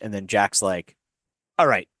lunch. And then Jack's like, all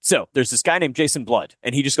right, so there's this guy named Jason Blood,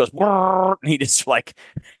 and he just goes, and he just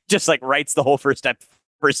writes the whole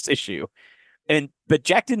first issue. But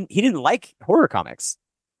Jack didn't like horror comics.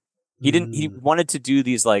 He wanted to do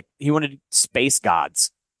these, like, he wanted space gods,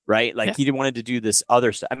 right? Like, he wanted to do this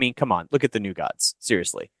other stuff. I mean, come on, look at the New Gods.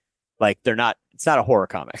 Seriously. Like, it's not a horror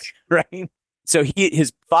comic, right? So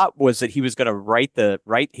his thought was that he was going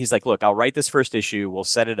to he's like, look, I'll write this first issue. We'll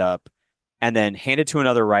set it up and then hand it to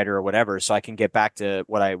another writer or whatever, so I can get back to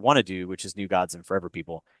what I want to do, which is New Gods and Forever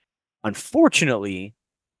People. Unfortunately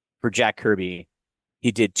for Jack Kirby,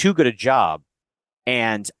 he did too good a job.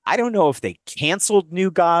 And I don't know if they canceled New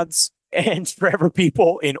Gods and Forever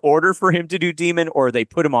People in order for him to do Demon, or they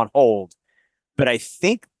put him on hold. But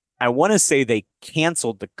I want to say they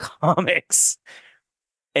canceled the comics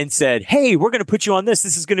and said, hey, we're going to put you on this.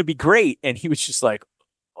 This is going to be great. And he was just like,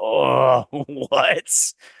 oh,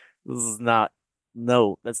 what? That's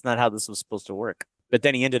not how this was supposed to work. But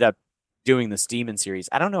then he ended up doing this Demon series.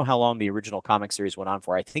 I don't know how long the original comic series went on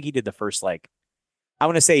for. I think he did the first,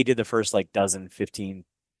 dozen, 15,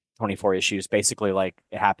 24 issues. Basically, like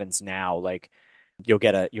it happens now. Like you'll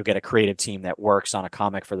get a creative team that works on a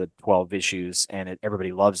comic for the 12 issues, and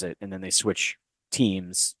everybody loves it. And then they switch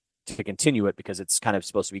teams to continue it because it's kind of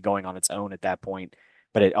supposed to be going on its own at that point,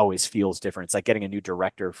 but it always feels different. It's like getting a new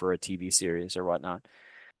director for a TV series or whatnot.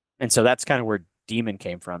 And so that's kind of where Demon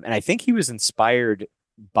came from. And I think he was inspired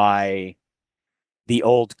by the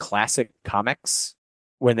old classic comics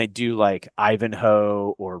when they do like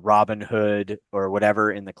Ivanhoe or Robin Hood or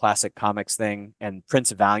whatever in the classic comics thing. And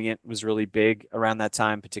Prince Valiant was really big around that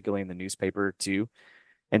time, particularly in the newspaper too.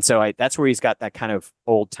 And so that's where he's got that kind of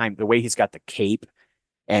old time, the way he's got the cape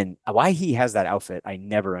and why he has that outfit. I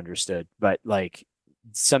never understood, but like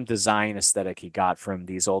some design aesthetic he got from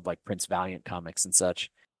these old like Prince Valiant comics and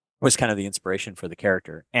such was kind of the inspiration for the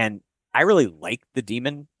character. And I really like the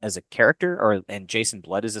Demon as a character, and Jason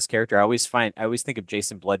Blood as this character. I always think of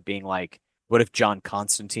Jason Blood being like, what if John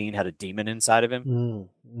Constantine had a demon inside of him?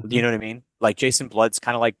 Mm-hmm. You know what I mean? Like Jason Blood's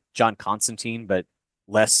kind of like John Constantine, but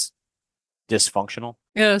less dysfunctional.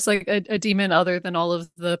 Yeah, it's like a demon other than all of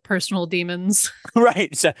the personal demons.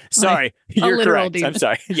 Right. So, sorry, like, you're correct. Demon. I'm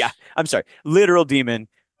sorry. Yeah, I'm sorry. Literal demon.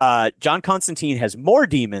 John Constantine has more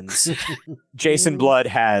demons. Jason Blood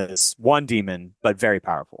has one demon, but very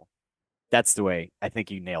powerful. That's the way. I think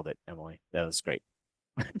you nailed it, Emily. That was great.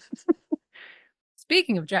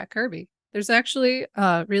 Speaking of Jack Kirby, there's actually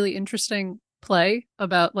a really interesting play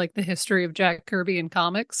about like the history of Jack Kirby in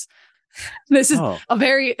comics. This is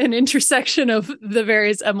an intersection of the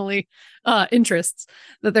various Emily interests.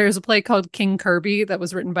 That there's a play called King Kirby that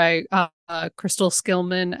was written by Crystal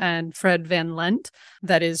Skillman and Fred Van Lent.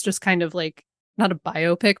 That is just kind of like not a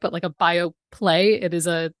biopic, but like a bio play. It is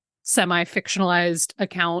a semi-fictionalized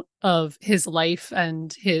account of his life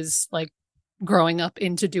and his like growing up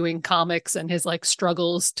into doing comics and his like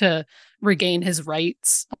struggles to regain his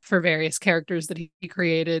rights for various characters that he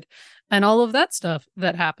created and all of that stuff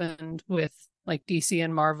that happened with like DC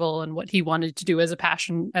and Marvel and what he wanted to do as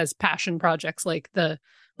passion projects like the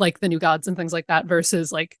New Gods and things like that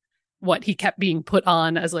versus like what he kept being put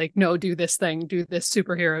on as like, no, do this thing, do this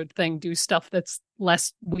superhero thing, do stuff that's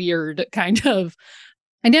less weird kind of.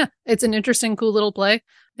 And yeah, it's an interesting, cool little play.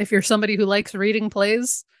 If you're somebody who likes reading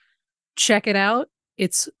plays, check it out.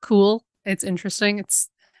 It's cool. It's interesting. It's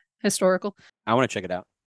historical. I want to check it out.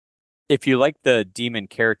 If you like the demon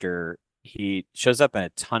character, he shows up in a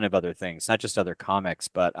ton of other things, not just other comics,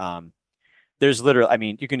 but there's literally, I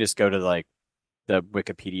mean, you can just go to like the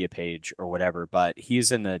Wikipedia page or whatever, but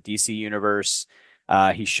he's in the DC universe.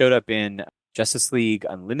 He showed up in Justice League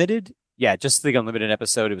Unlimited. Yeah, Justice League Unlimited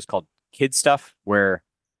episode. It was called Kid Stuff, where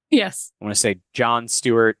Yes. I want to say John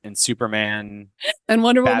Stewart and Superman And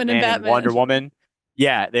Wonder Woman Batman and Batman. Wonder Woman.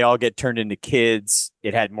 Yeah, they all get turned into kids.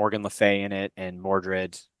 It had Morgan Le Fay in it and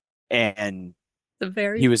Mordred, and The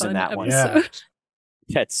very he was in fun that one. episode.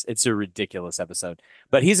 It's a ridiculous episode.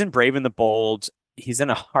 But he's in Brave and the Bold. He's in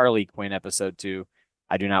a Harley Quinn episode too.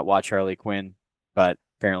 I do not watch Harley Quinn, but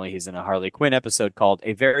apparently he's in a Harley Quinn episode called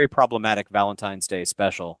A Very Problematic Valentine's Day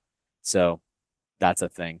Special. So that's a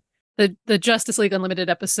thing. The Justice League Unlimited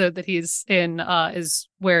episode that he's in is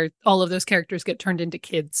where all of those characters get turned into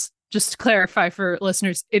kids. Just to clarify for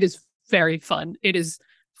listeners, it is very fun. It is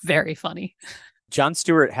very funny. John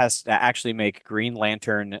Stewart has to actually make a Green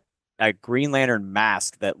Lantern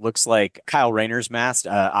mask that looks like Kyle Rayner's mask,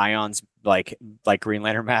 Ion's like Green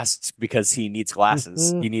Lantern masks, because he needs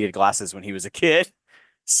glasses. He needed glasses when he was a kid.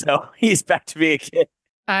 So he's back to being a kid.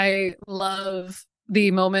 I love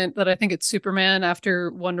the moment that I think it's Superman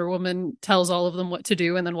after Wonder Woman tells all of them what to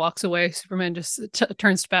do and then walks away. Superman just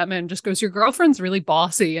turns to Batman and just goes, "Your girlfriend's really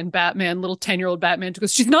bossy." And Batman, little 10-year-old Batman, just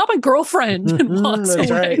goes, "She's not my girlfriend," and walks away.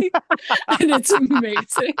 Right. And it's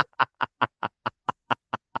amazing.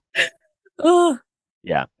 Oh,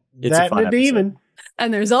 Yeah. It's That a fun and a episode. demon.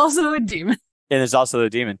 and there's also a demon. And there's also the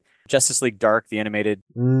demon. Justice League Dark, the animated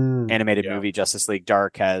Yeah. movie. Justice League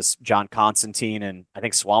Dark has John Constantine and I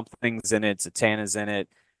think Swamp Thing's in it, Zatanna's in it,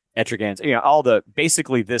 Etrigan's, all the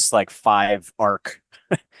basically this like 5 arc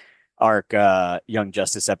Young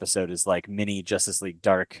Justice episode is like mini Justice League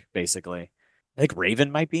Dark, basically. I think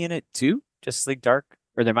Raven might be in it too, Justice League Dark,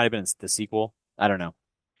 or there might have been the sequel. I don't know.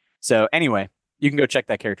 So anyway, you can go check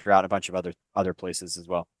that character out in a bunch of other places as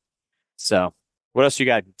well. So what else you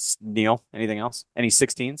got, Neil? Anything else? Any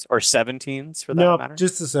 16s or 17s for that No, matter?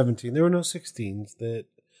 just the 17. There were no 16s that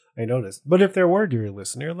I noticed. But if there were, dear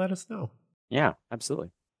listener, let us know. Yeah,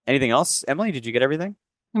 absolutely. Anything else? Emily, did you get everything?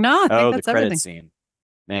 No, I think that's the credit everything. scene.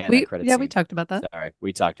 Man, We that credit scene. we talked about that. Sorry,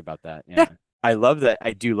 we talked about that. Yeah. Yeah. I love that.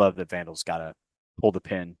 I do love that Vandal's got to pull the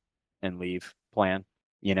pin and leave plan,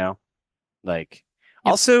 Like,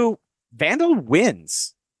 Yep. Also, Vandal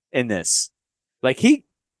wins in this. Like, he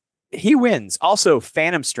wins. Also,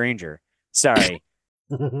 Phantom Stranger. Sorry.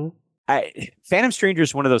 Phantom Stranger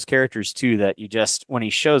is one of those characters too that you just, when he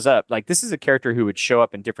shows up, like this is a character who would show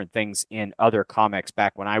up in different things in other comics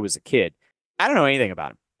back when I was a kid. I don't know anything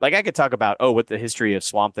about him. Like I could talk about what the history of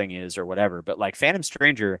Swamp Thing is or whatever, but like Phantom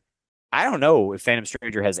Stranger, I don't know if Phantom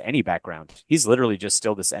Stranger has any background. He's literally just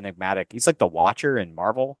still this enigmatic. He's like the Watcher in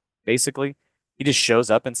Marvel, basically. He just shows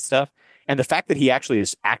up and stuff. And the fact that he actually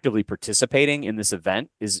is actively participating in this event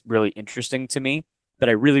is really interesting to me. But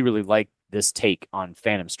I really, really like this take on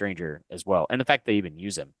Phantom Stranger as well. And the fact they even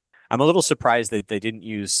use him. I'm a little surprised that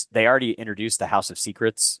they already introduced the House of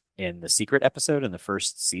Secrets in the Secret episode in the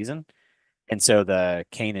first season. And so the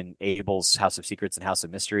Cain and Abel's House of Secrets and House of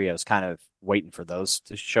Mystery, I was kind of waiting for those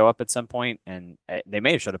to show up at some point. And they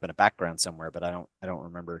may have showed up in a background somewhere, but I don't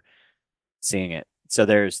remember seeing it. So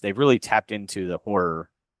they've really tapped into the horror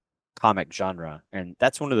comic genre. And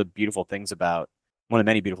that's one of the many beautiful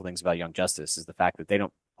things about Young Justice is the fact that they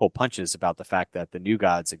don't pull punches about the fact that the New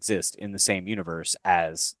Gods exist in the same universe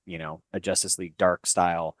as, a Justice League Dark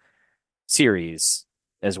style series,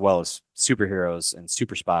 as well as superheroes and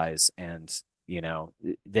super spies. And,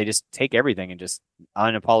 they just take everything and just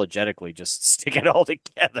unapologetically just stick it all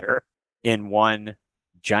together in one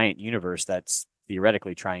giant universe that's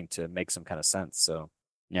theoretically trying to make some kind of sense. So,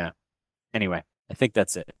 yeah. Anyway, I think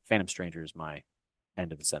that's it. Phantom Stranger is my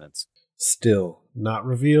end of the sentence. Still not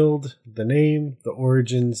revealed. The name, the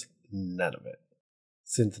origins, none of it.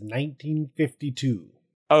 Since 1952.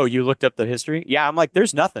 Oh, you looked up the history? Yeah, I'm like,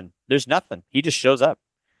 there's nothing. There's nothing. He just shows up.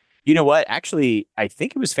 You know what? Actually, I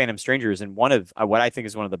think it was Phantom Strangers in one of what I think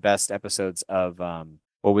is one of the best episodes of,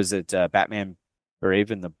 what was it? Batman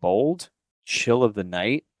Brave and the Bold? Chill of the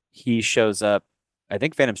Night. He shows up. I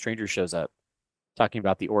think Phantom Stranger shows up talking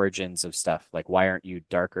about the origins of stuff. Like, why aren't you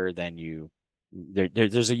darker than you?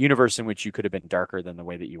 There's a universe in which you could have been darker than the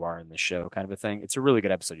way that you are in the show, kind of a thing. It's a really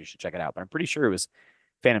good episode. You should check it out. But I'm pretty sure it was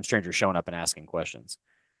Phantom Stranger showing up and asking questions.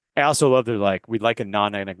 I also love that, like, we'd like a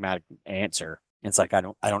non-enigmatic answer. It's like, I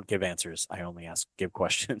don't give answers. I only give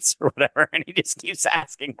questions or whatever. And he just keeps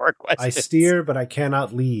asking more questions. I steer, but I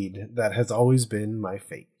cannot lead. That has always been my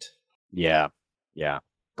fate. Yeah. Yeah.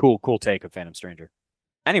 Cool take of Phantom Stranger.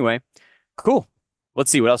 Anyway, cool. Let's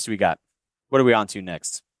see. What else do we got? What are we on to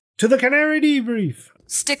next? To the Canary Debrief.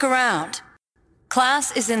 Stick around.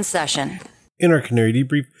 Class is in session. In our Canary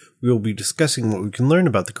Debrief, we will be discussing what we can learn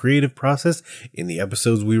about the creative process in the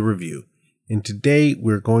episodes we review. And today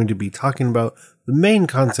we're going to be talking about the main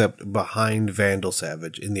concept behind Vandal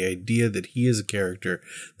Savage and the idea that he is a character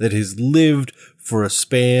that has lived for a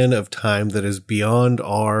span of time that is beyond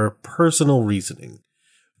our personal reasoning.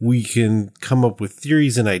 We can come up with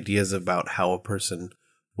theories and ideas about how a person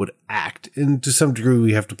would act, and to some degree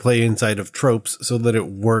we have to play inside of tropes so that it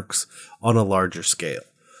works on a larger scale.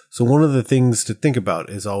 So one of the things to think about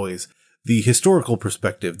is always the historical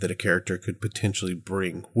perspective that a character could potentially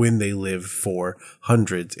bring when they live for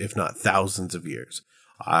hundreds, if not thousands of years.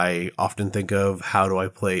 I often think of, how do I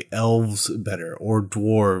play elves better, or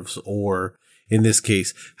dwarves, or in this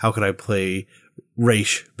case, how could I play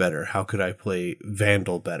Raish better? How could I play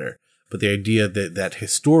Vandal better? But the idea that that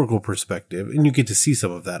historical perspective, and you get to see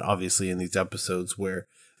some of that obviously in these episodes where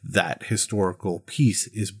that historical piece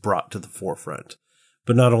is brought to the forefront.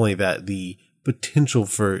 But not only that, the potential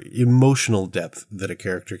for emotional depth that a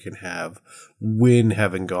character can have when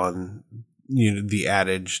having gone, the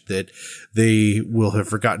adage that they will have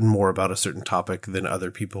forgotten more about a certain topic than other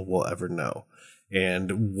people will ever know.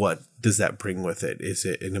 And what does that bring with it? Is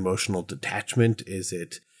it an emotional detachment? Is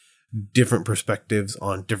it different perspectives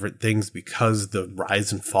on different things because the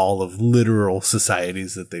rise and fall of literal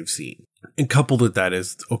societies that they've seen? And coupled with that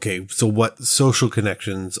is, okay, so what social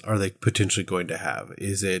connections are they potentially going to have?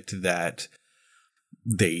 Is it that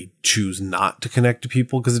they choose not to connect to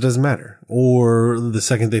people because it doesn't matter? Or the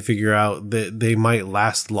second they figure out that they might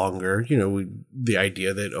last longer, the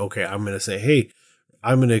idea that, okay, I'm going to say, hey,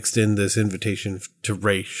 I'm going to extend this invitation to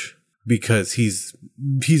Raish because he's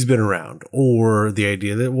been around. Or the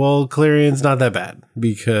idea that, well, Clarion's not that bad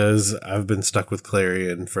because I've been stuck with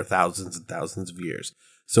Clarion for thousands and thousands of years.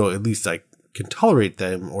 So at least I can tolerate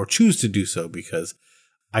them or choose to do so because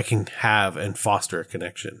I can have and foster a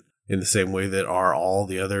connection in the same way that are all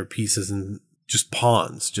the other pieces and just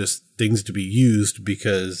pawns, just things to be used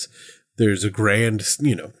because there's a grand,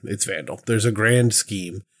 it's Vandal. There's a grand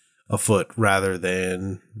scheme afoot rather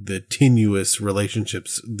than the tenuous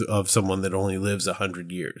relationships of someone that only lives 100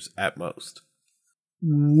 years at most.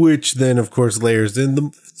 Which then, of course, layers in the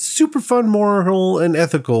super fun moral and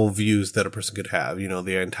ethical views that a person could have.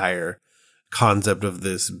 The entire concept of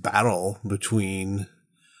this battle between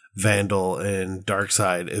Vandal and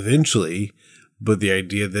Darkseid eventually. But the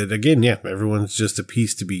idea that, again, everyone's just a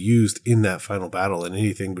piece to be used in that final battle, and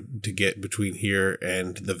anything to get between here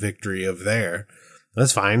and the victory of there,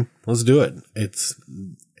 that's fine. Let's do it. It's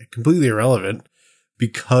completely irrelevant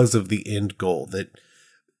because of the end goal. That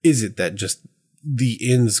is it that just the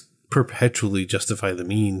ends perpetually justify the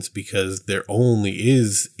means because there only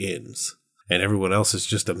is ends and everyone else is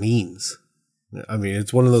just a means. I mean,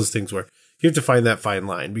 it's one of those things where you have to find that fine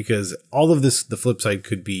line because all of this, the flip side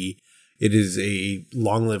could be, it is a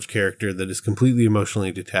long-lived character that is completely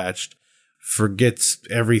emotionally detached, forgets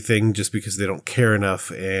everything just because they don't care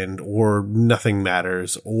enough or nothing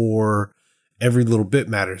matters, or every little bit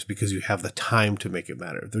matters because you have the time to make it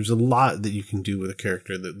matter. There's a lot that you can do with a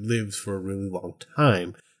character that lives for a really long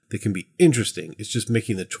time that can be interesting. It's just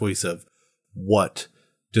making the choice of what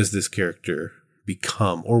does this character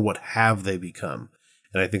become or what have they become.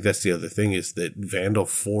 And I think that's the other thing is that Vandal,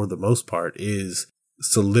 for the most part, is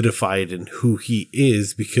solidified in who he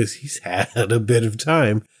is because he's had a bit of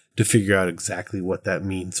time to figure out exactly what that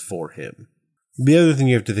means for him. The other thing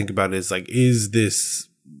you have to think about is this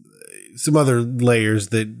some other layers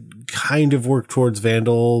that kind of work towards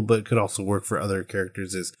Vandal, but could also work for other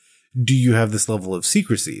characters is, do you have this level of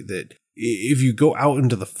secrecy that if you go out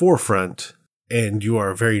into the forefront and you are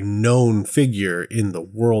a very known figure in the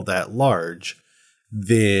world at large,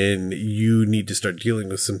 then you need to start dealing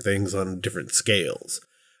with some things on different scales.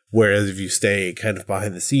 Whereas if you stay kind of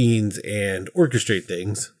behind the scenes and orchestrate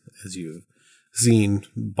things, as you've seen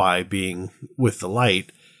by being with the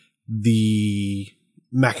light, the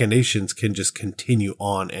machinations can just continue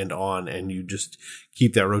on, and you just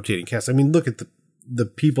keep that rotating cast. I mean, look at the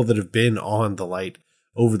people that have been on the light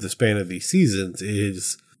over the span of these seasons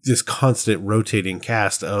is this constant rotating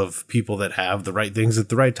cast of people that have the right things at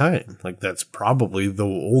the right time. That's probably the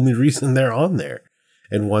only reason they're on there.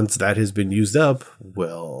 And once that has been used up,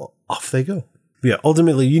 well, off they go. Yeah,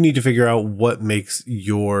 ultimately, you need to figure out what makes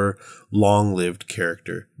your long-lived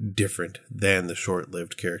character different than the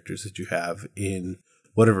short-lived characters that you have in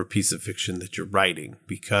whatever piece of fiction that you're writing,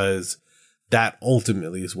 because that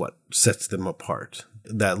ultimately is what sets them apart.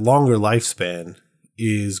 That longer lifespan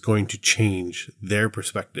is going to change their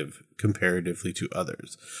perspective comparatively to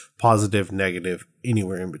others. Positive, negative,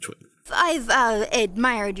 anywhere in between. I've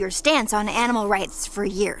admired your stance on animal rights for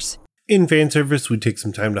years. In fan service, we take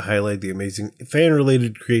some time to highlight the amazing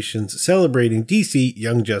fan-related creations celebrating DC,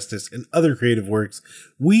 Young Justice, and other creative works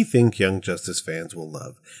we think Young Justice fans will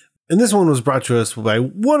love. And this one was brought to us by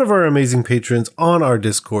one of our amazing patrons on our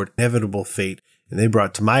Discord, Inevitable Fate, and they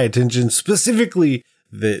brought to my attention specifically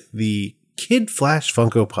that the Kid Flash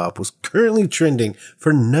Funko Pop was currently trending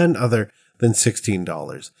for none other than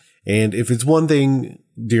 $16. And if it's one thing,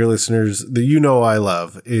 dear listeners, that you know I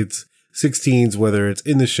love, it's 16s, whether it's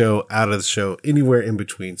in the show, out of the show, anywhere in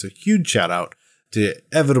between. So huge shout out to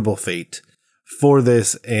Inevitable Fate for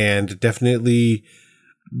this, and definitely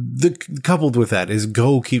coupled with that is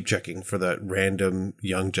go keep checking for that random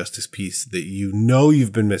Young Justice piece that you know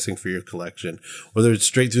you've been missing for your collection, whether it's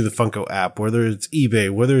straight through the Funko app, whether it's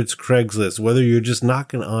eBay, whether it's Craigslist, whether you're just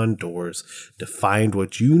knocking on doors to find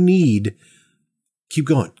what you need. Keep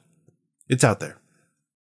going. It's out there.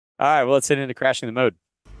 All right, well, let's head into Crashing the Mode.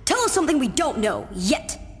 Tell us something we don't know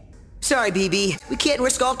yet. Sorry, BB. We can't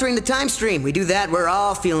risk altering the time stream. We do that, we're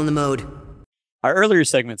all feeling the mode. Our earlier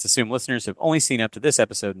segments assume listeners have only seen up to this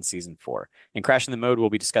episode in Season 4. In Crashing the Mode, we'll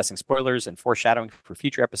be discussing spoilers and foreshadowing for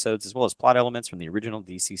future episodes, as well as plot elements from the original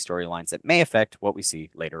DC storylines that may affect what we see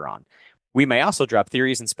later on. We may also drop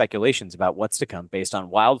theories and speculations about what's to come based on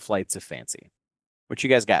wild flights of fancy. What you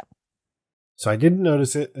guys got? So I didn't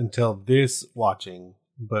notice it until this watching,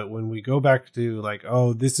 but when we go back to like,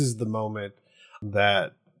 oh, this is the moment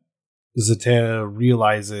that Zatanna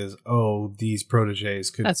realizes, oh, these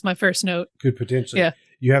proteges could... That's my first note. Could potentially... Yeah.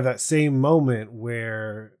 You have that same moment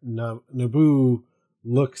where Naboo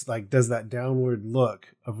looks like, does that downward look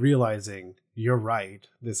of realizing, you're right,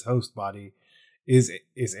 this host body is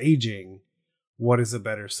aging. What is a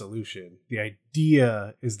better solution? The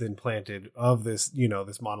idea is then planted of this,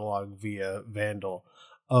 this monologue via Vandal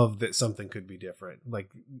of that something could be different. Like,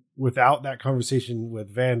 without that conversation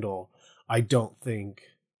with Vandal, I don't think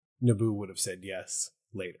Naboo would have said yes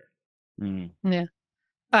later. Yeah.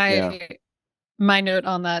 My note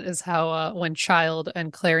on that is how when Child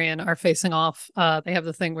and Clarion are facing off, they have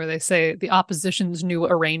the thing where they say the opposition's new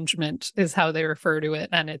arrangement is how they refer to it,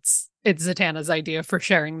 and it's Zatanna's idea for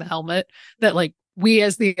sharing the helmet that like we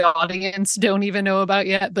as the audience don't even know about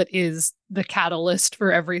yet, but is the catalyst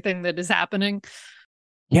for everything that is happening.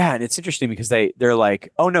 Yeah, and it's interesting because they're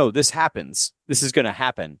like, oh no, this happens. This is going to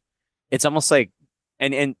happen. It's almost like,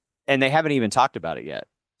 and they haven't even talked about it yet.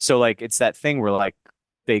 So like, it's that thing where like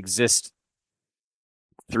they exist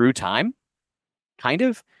through time, kind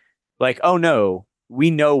of like, oh no, we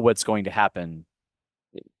know what's going to happen.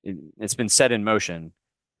 It's been set in motion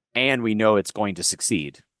and we know it's going to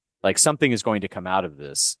succeed. Like something is going to come out of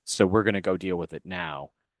this. So we're going to go deal with it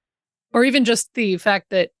now. Or even just the fact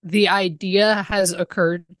that the idea has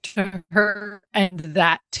occurred to her and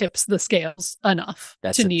that tips the scales enough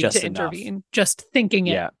to need to intervene. Just thinking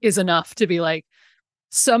it is enough to be like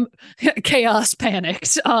some chaos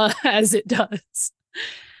panicked as it does.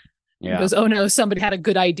 Yeah. It goes, oh no, somebody had a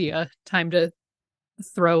good idea. Time to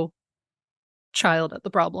throw Child at the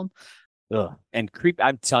problem. Ugh. And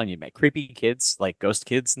I'm telling you, man, creepy kids, like ghost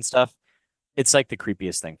kids and stuff, it's like the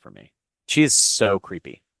creepiest thing for me. She is so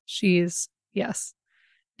creepy. Yes.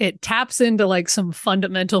 It taps into like some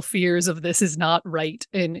fundamental fears of this is not right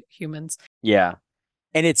in humans. Yeah.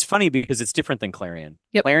 And it's funny because it's different than Clarion.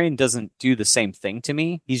 Yep. Clarion doesn't do the same thing to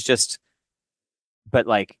me. He's just, but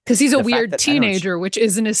like, because he's a weird teenager, which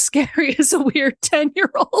isn't as scary as a weird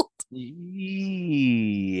 10-year-old. Yeah,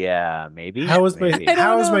 maybe. How is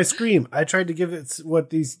my scream? I tried to give it what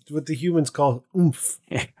the humans call oomph.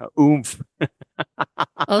 Oomph.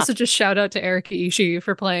 Also, just shout out to Erika Ishii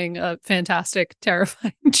for playing a fantastic,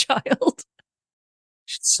 terrifying child.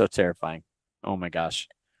 She's so terrifying. Oh my gosh.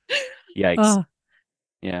 Yikes.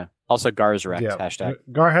 Yeah. Also, Gar is wrecked. Hashtag.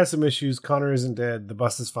 Gar has some issues. Connor isn't dead. The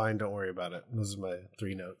bus is fine. Don't worry about it. Those are my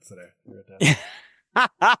 3 notes that I wrote down.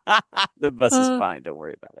 The bus is fine. Don't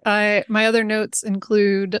worry about it. My other notes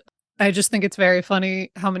include, I just think it's very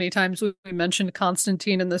funny how many times we mentioned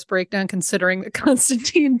Constantine in this breakdown, considering that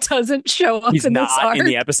Constantine doesn't show up in this arc. In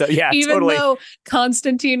the episode. Yeah, even totally. Though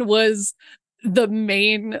Constantine was the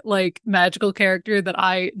main like magical character that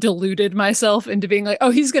I deluded myself into being like,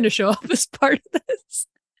 oh, he's going to show up as part of this.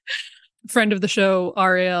 Friend of the show,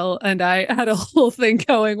 Ariel, and I had a whole thing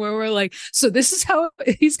going where we're like, so this is how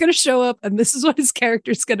he's going to show up and this is what his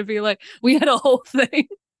character is going to be like. We had a whole thing.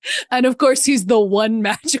 And of course, he's the one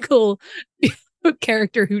magical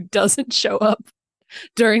character who doesn't show up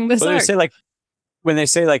during this arc. When they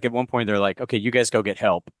say like at one point, they're like, okay, you guys go get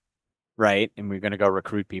help, right? And we're going to go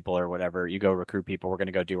recruit people or whatever. You go recruit people. We're going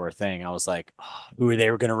to go do our thing. I was like, oh, who are they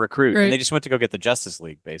going to recruit? Right. And they just went to go get the Justice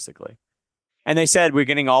League, basically. And they said we're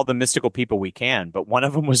getting all the mystical people we can, but one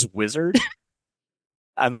of them was wizard.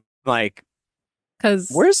 I'm like, Because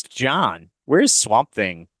where's John? Where's Swamp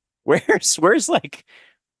Thing? Where's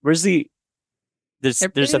the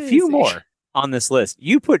there's a few more on this list.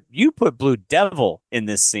 You put Blue Devil in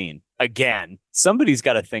this scene again. Somebody's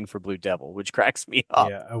got a thing for Blue Devil, which cracks me up.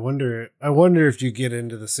 Yeah, I wonder if you get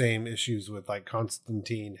into the same issues with like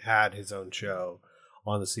Constantine had his own show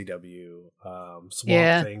on the CW.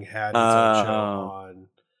 Swamp Thing had his own show on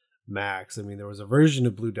Max. I mean, there was a version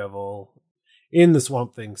of Blue Devil in the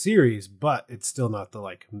Swamp Thing series, but it's still not the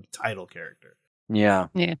like title character. Yeah.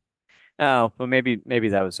 Oh, well, maybe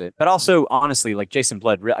that was it. But also, honestly, like Jason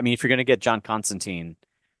Blood, I mean, if you're going to get John Constantine,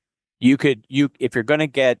 if you're going to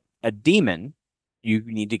get a demon, you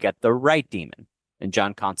need to get the right demon. And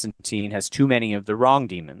John Constantine has too many of the wrong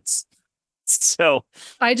demons. So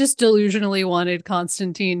I just delusionally wanted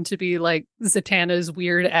Constantine to be like Zatanna's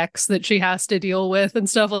weird ex that she has to deal with and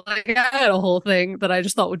stuff. Like, I had a whole thing that I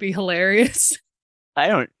just thought would be hilarious. I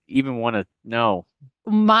don't even want to know.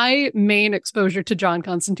 My main exposure to John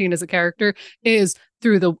Constantine as a character is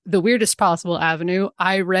through the weirdest possible avenue.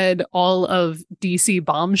 I read all of DC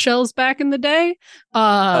Bombshells back in the day,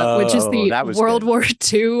 which is the World War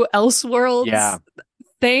II Elseworlds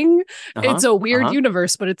thing. It's a weird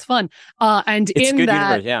universe, but it's fun. And it's in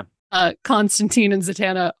that universe, Constantine and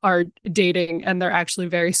Zatanna are dating, and they're actually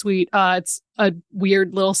very sweet. It's a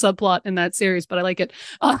weird little subplot in that series, but I like it.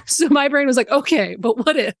 So my brain was like, okay, but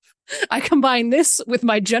what if I combine this with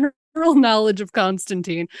my general knowledge of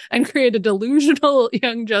Constantine and create a delusional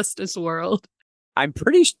Young Justice world? I'm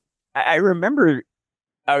I remember.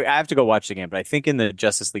 I have to go watch it again, but I think in the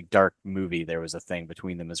Justice League Dark movie there was a thing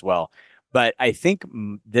between them as well. But I think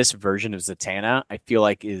this version of Zatanna, I feel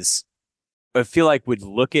like would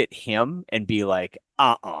look at him and be like,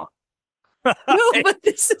 No, but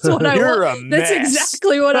this is what I want. That's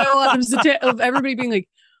exactly what I want of everybody being like,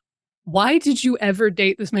 why did you ever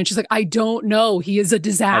date this man? She's like, I don't know. He is a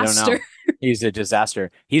disaster. I don't know. He's a disaster.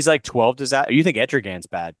 He's like 12 disaster. You think Etrigan's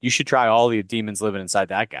bad? You should try all the demons living inside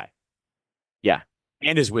that guy. Yeah.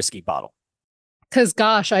 And his whiskey bottle. Because,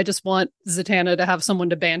 gosh, I just want Zatanna to have someone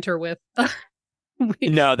to banter with.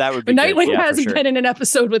 No, that would be Nightwing hasn't been in an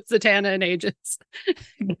episode with Zatanna in ages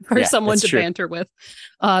for someone to banter with.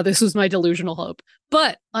 This was my delusional hope.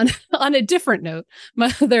 But on a different note,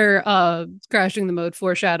 my other crashing the mode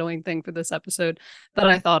foreshadowing thing for this episode that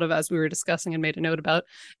I thought of as we were discussing and made a note about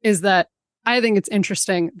is that I think it's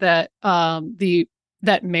interesting that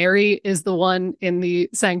that Mary is the one in the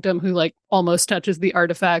sanctum who like almost touches the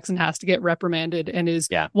artifacts and has to get reprimanded and is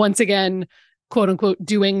once again, quote unquote,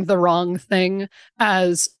 doing the wrong thing,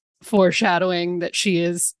 as foreshadowing that she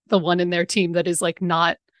is the one in their team that is like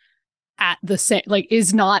not at the same, like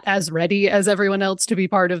is not as ready as everyone else to be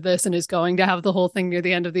part of this and is going to have the whole thing near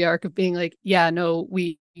the end of the arc of being like, yeah, no,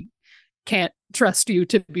 we can't trust you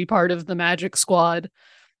to be part of the magic squad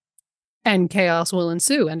and chaos will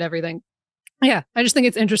ensue and everything. Yeah, I just think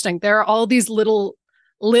it's interesting. There are all these little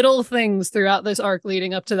things throughout this arc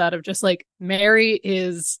leading up to that of just like Mary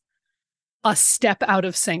is a step out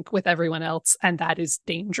of sync with everyone else, and that is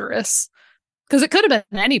dangerous. Because it could have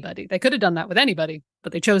been anybody. They could have done that with anybody,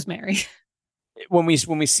 but they chose Mary. When we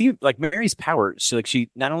see like Mary's power,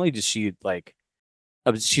 she not only does she like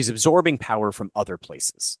she's absorbing power from other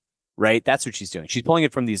places, right? That's what she's doing. She's pulling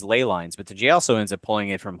it from these ley lines, but then she also ends up pulling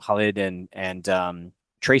it from Khalid and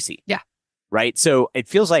Tracy. Yeah. Right. So it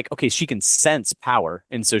feels like, okay, she can sense power.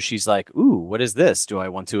 And so she's like, ooh, what is this? Do I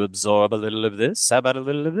want to absorb a little of this? How about a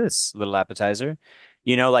little of this? Little appetizer?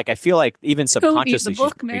 You know, like I feel like even subconsciously. Don't eat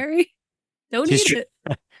the book, Mary. Don't eat it.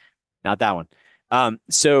 Not that one.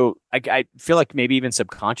 So I feel like maybe even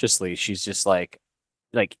subconsciously, she's just like,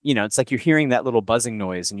 you know, it's like you're hearing that little buzzing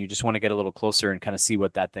noise and you just want to get a little closer and kind of see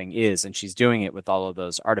what that thing is. And she's doing it with all of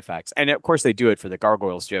those artifacts. And of course, they do it for the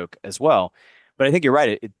gargoyles joke as well. But I think you're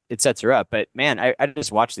right. It sets her up. But man, I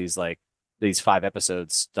just watched these 5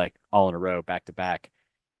 episodes like all in a row, back to back.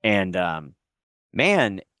 And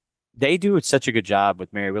man, they do such a good job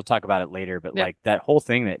with Mary. We'll talk about it later. But like that whole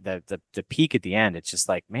thing, that the peak at the end, it's just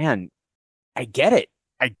like, man, I get it.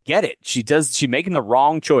 She's making the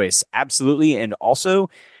wrong choice. Absolutely. And also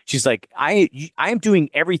she's like, I am doing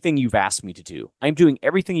everything you've asked me to do. I'm doing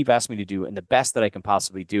everything you've asked me to do and the best that I can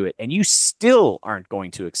possibly do it. And you still aren't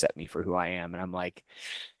going to accept me for who I am. And I'm like,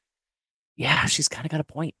 yeah, she's kind of got a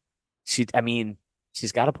point. She's got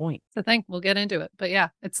a point. It's the thing. We'll get into it. But yeah,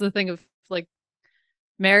 it's the thing of like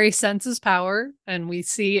Mary senses power. And we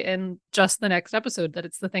see in just the next episode that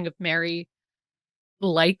it's the thing of Mary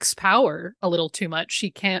likes power a little too much. She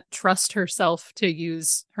can't trust herself to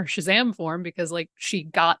use her Shazam form because like she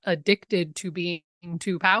got addicted to being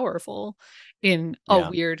too powerful in a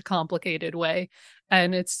weird, complicated way.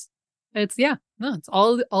 And it's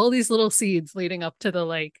all these little seeds leading up to the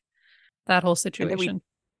like that whole situation. And we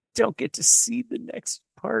don't get to see the next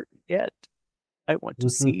part yet. I want to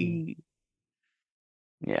see.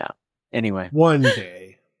 Yeah. Anyway. One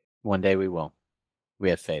day we will. We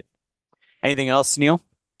have faith. Anything else, Neil?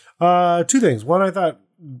 2 things. One, I thought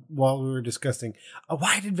while we were discussing,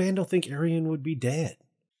 why did Vandal think Arian would be dead?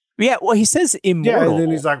 Yeah, well, he says immortal. Yeah, and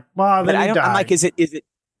then he's like, well, then he died. I'm like, is it?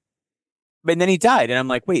 But then he died, and I'm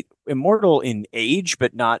like, wait, immortal in age,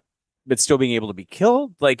 but still being able to be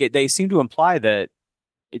killed? Like, they seem to imply that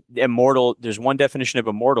immortal, there's one definition of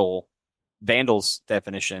immortal, Vandal's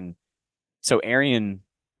definition, so Arian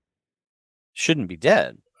shouldn't be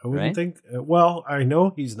dead. I wouldn't think. Well, I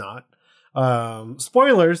know he's not.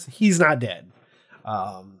 Spoilers, he's not dead.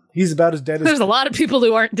 He's about as dead as... There's a lot of people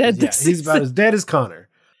who aren't dead this season. He's about as dead as Connor.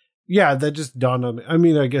 Yeah, that just dawned on me. I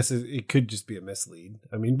mean, I guess it could just be a mislead.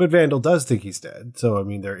 I mean, but Vandal does think he's dead. So, I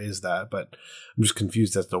mean, there is that. But I'm just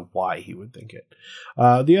confused as to why he would think it.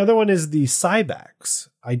 The other one is the Cybaks.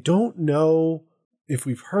 I don't know if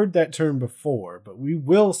we've heard that term before, but we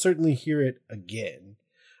will certainly hear it again.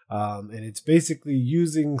 And it's basically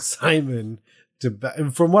using Simon to,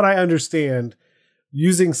 from what I understand,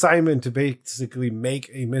 using Simon to basically make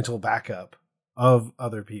a mental backup of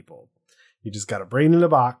other people. You just got a brain in a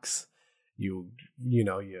box. You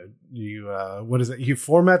what is it? You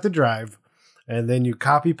format the drive, and then you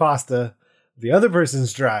copy pasta the other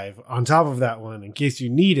person's drive on top of that one in case you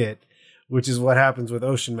need it, which is what happens with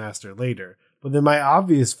Ocean Master later. But then my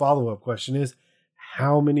obvious follow-up question is,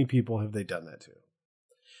 how many people have they done that to?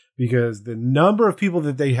 Because the number of people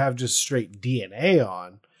that they have just straight DNA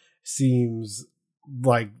on seems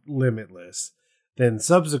like limitless. Then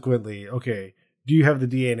subsequently, okay, do you have the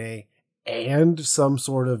DNA and some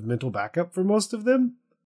sort of mental backup for most of them?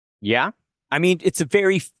 Yeah. I mean, it's a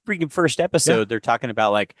very freaking first episode. Yeah. They're talking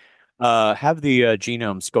about like, have the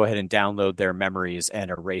genomes go ahead and download their memories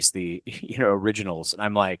and erase the, originals. And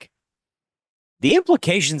I'm like, the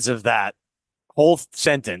implications of that whole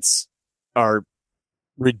sentence are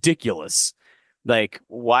ridiculous. Like,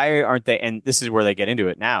 why aren't they? And this is where they get into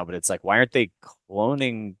it now, but it's like, why aren't they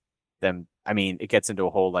cloning them? I mean, it gets into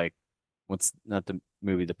a whole like, what's not the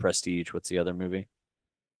movie, The Prestige? What's the other movie?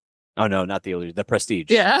 Oh no, not The Illusion, The Prestige.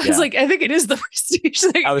 Yeah, it's like I think it is The Prestige.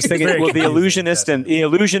 I was thinking, well, The Illusionist and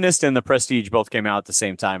The Prestige both came out at the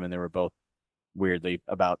same time, and they were both weirdly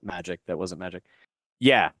about magic that wasn't magic.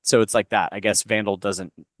 Yeah, so it's like that. I guess Vandal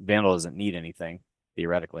doesn't need anything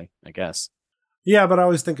theoretically. I guess. Yeah, but I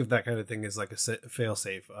always think of that kind of thing as like a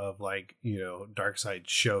failsafe of like, Darkseid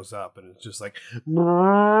shows up and it's just like,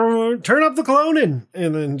 turn up the cloning,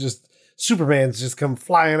 and then just Superman's just come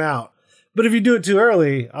flying out. But if you do it too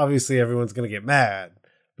early, obviously everyone's going to get mad.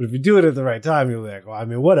 But if you do it at the right time, you'll be like, well, I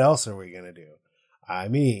mean, what else are we going to do? I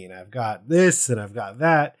mean, I've got this and I've got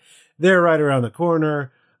that. They're right around the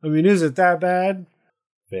corner. I mean, is it that bad?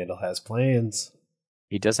 Vandal has plans.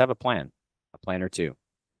 He does have a plan or two.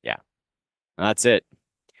 Yeah. That's it.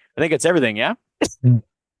 I think it's everything, yeah?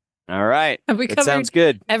 All right. Have we covered sounds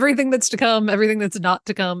good. Everything that's to come, everything that's not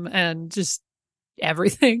to come, and just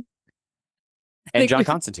everything? And John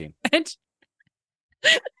Constantine.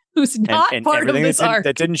 Who's not and part of this arc.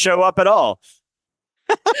 That didn't show up at all.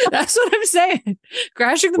 That's what I'm saying.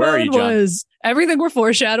 Crashing the Moon was everything we're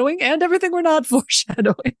foreshadowing and everything we're not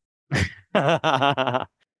foreshadowing.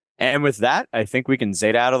 And with that, I think we can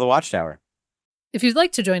Zeta out of the Watchtower. If you'd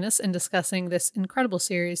like to join us in discussing this incredible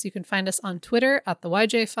series, you can find us on Twitter at the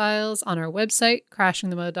YJ Files, on our website,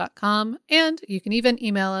 crashingthemode.com, and you can even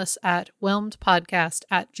email us at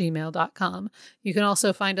whelmedpodcast@gmail.com. You can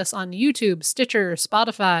also find us on YouTube, Stitcher,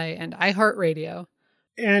 Spotify, and iHeartRadio.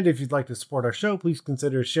 And if you'd like to support our show, please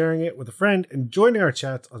consider sharing it with a friend and joining our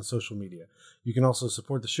chats on social media. You can also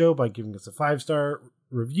support the show by giving us a 5-star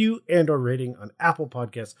review and or rating on Apple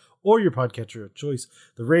Podcasts or your podcatcher of choice.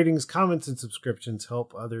 The ratings, comments, and subscriptions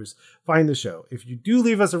help others find the show. If you do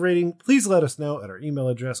leave us a rating, please let us know at our email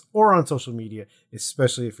address or on social media,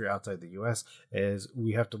 especially if you're outside the US, as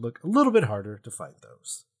we have to look a little bit harder to find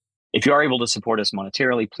those. If you are able to support us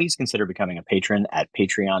monetarily, please consider becoming a patron at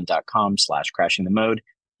patreon.com/crashingthemode.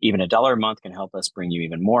 Even $1 a month can help us bring you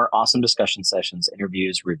even more awesome discussion sessions,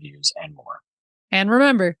 interviews, reviews, and more. And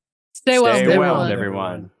remember, stay well,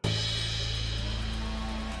 everyone.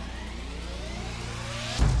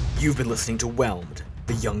 You've been listening to Whelmed,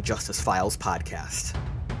 the Young Justice Files podcast.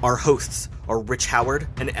 Our hosts are Rich Howard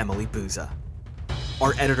and Emily Booza.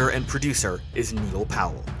 Our editor and producer is Neil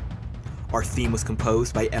Powell. Our theme was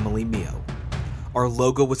composed by Emily Mio. Our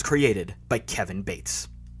logo was created by Kevin Bates.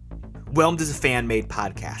 Whelmed is a fan-made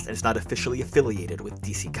podcast and is not officially affiliated with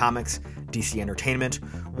DC Comics, DC Entertainment,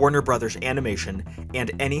 Warner Brothers Animation, and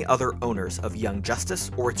any other owners of Young Justice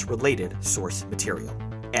or its related source material.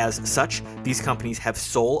 As such, these companies have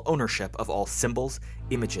sole ownership of all symbols,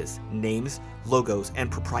 images, names, logos, and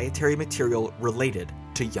proprietary material related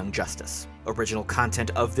to Young Justice. Original content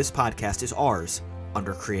of this podcast is ours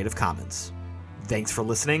under Creative Commons. Thanks for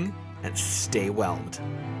listening, and stay whelmed.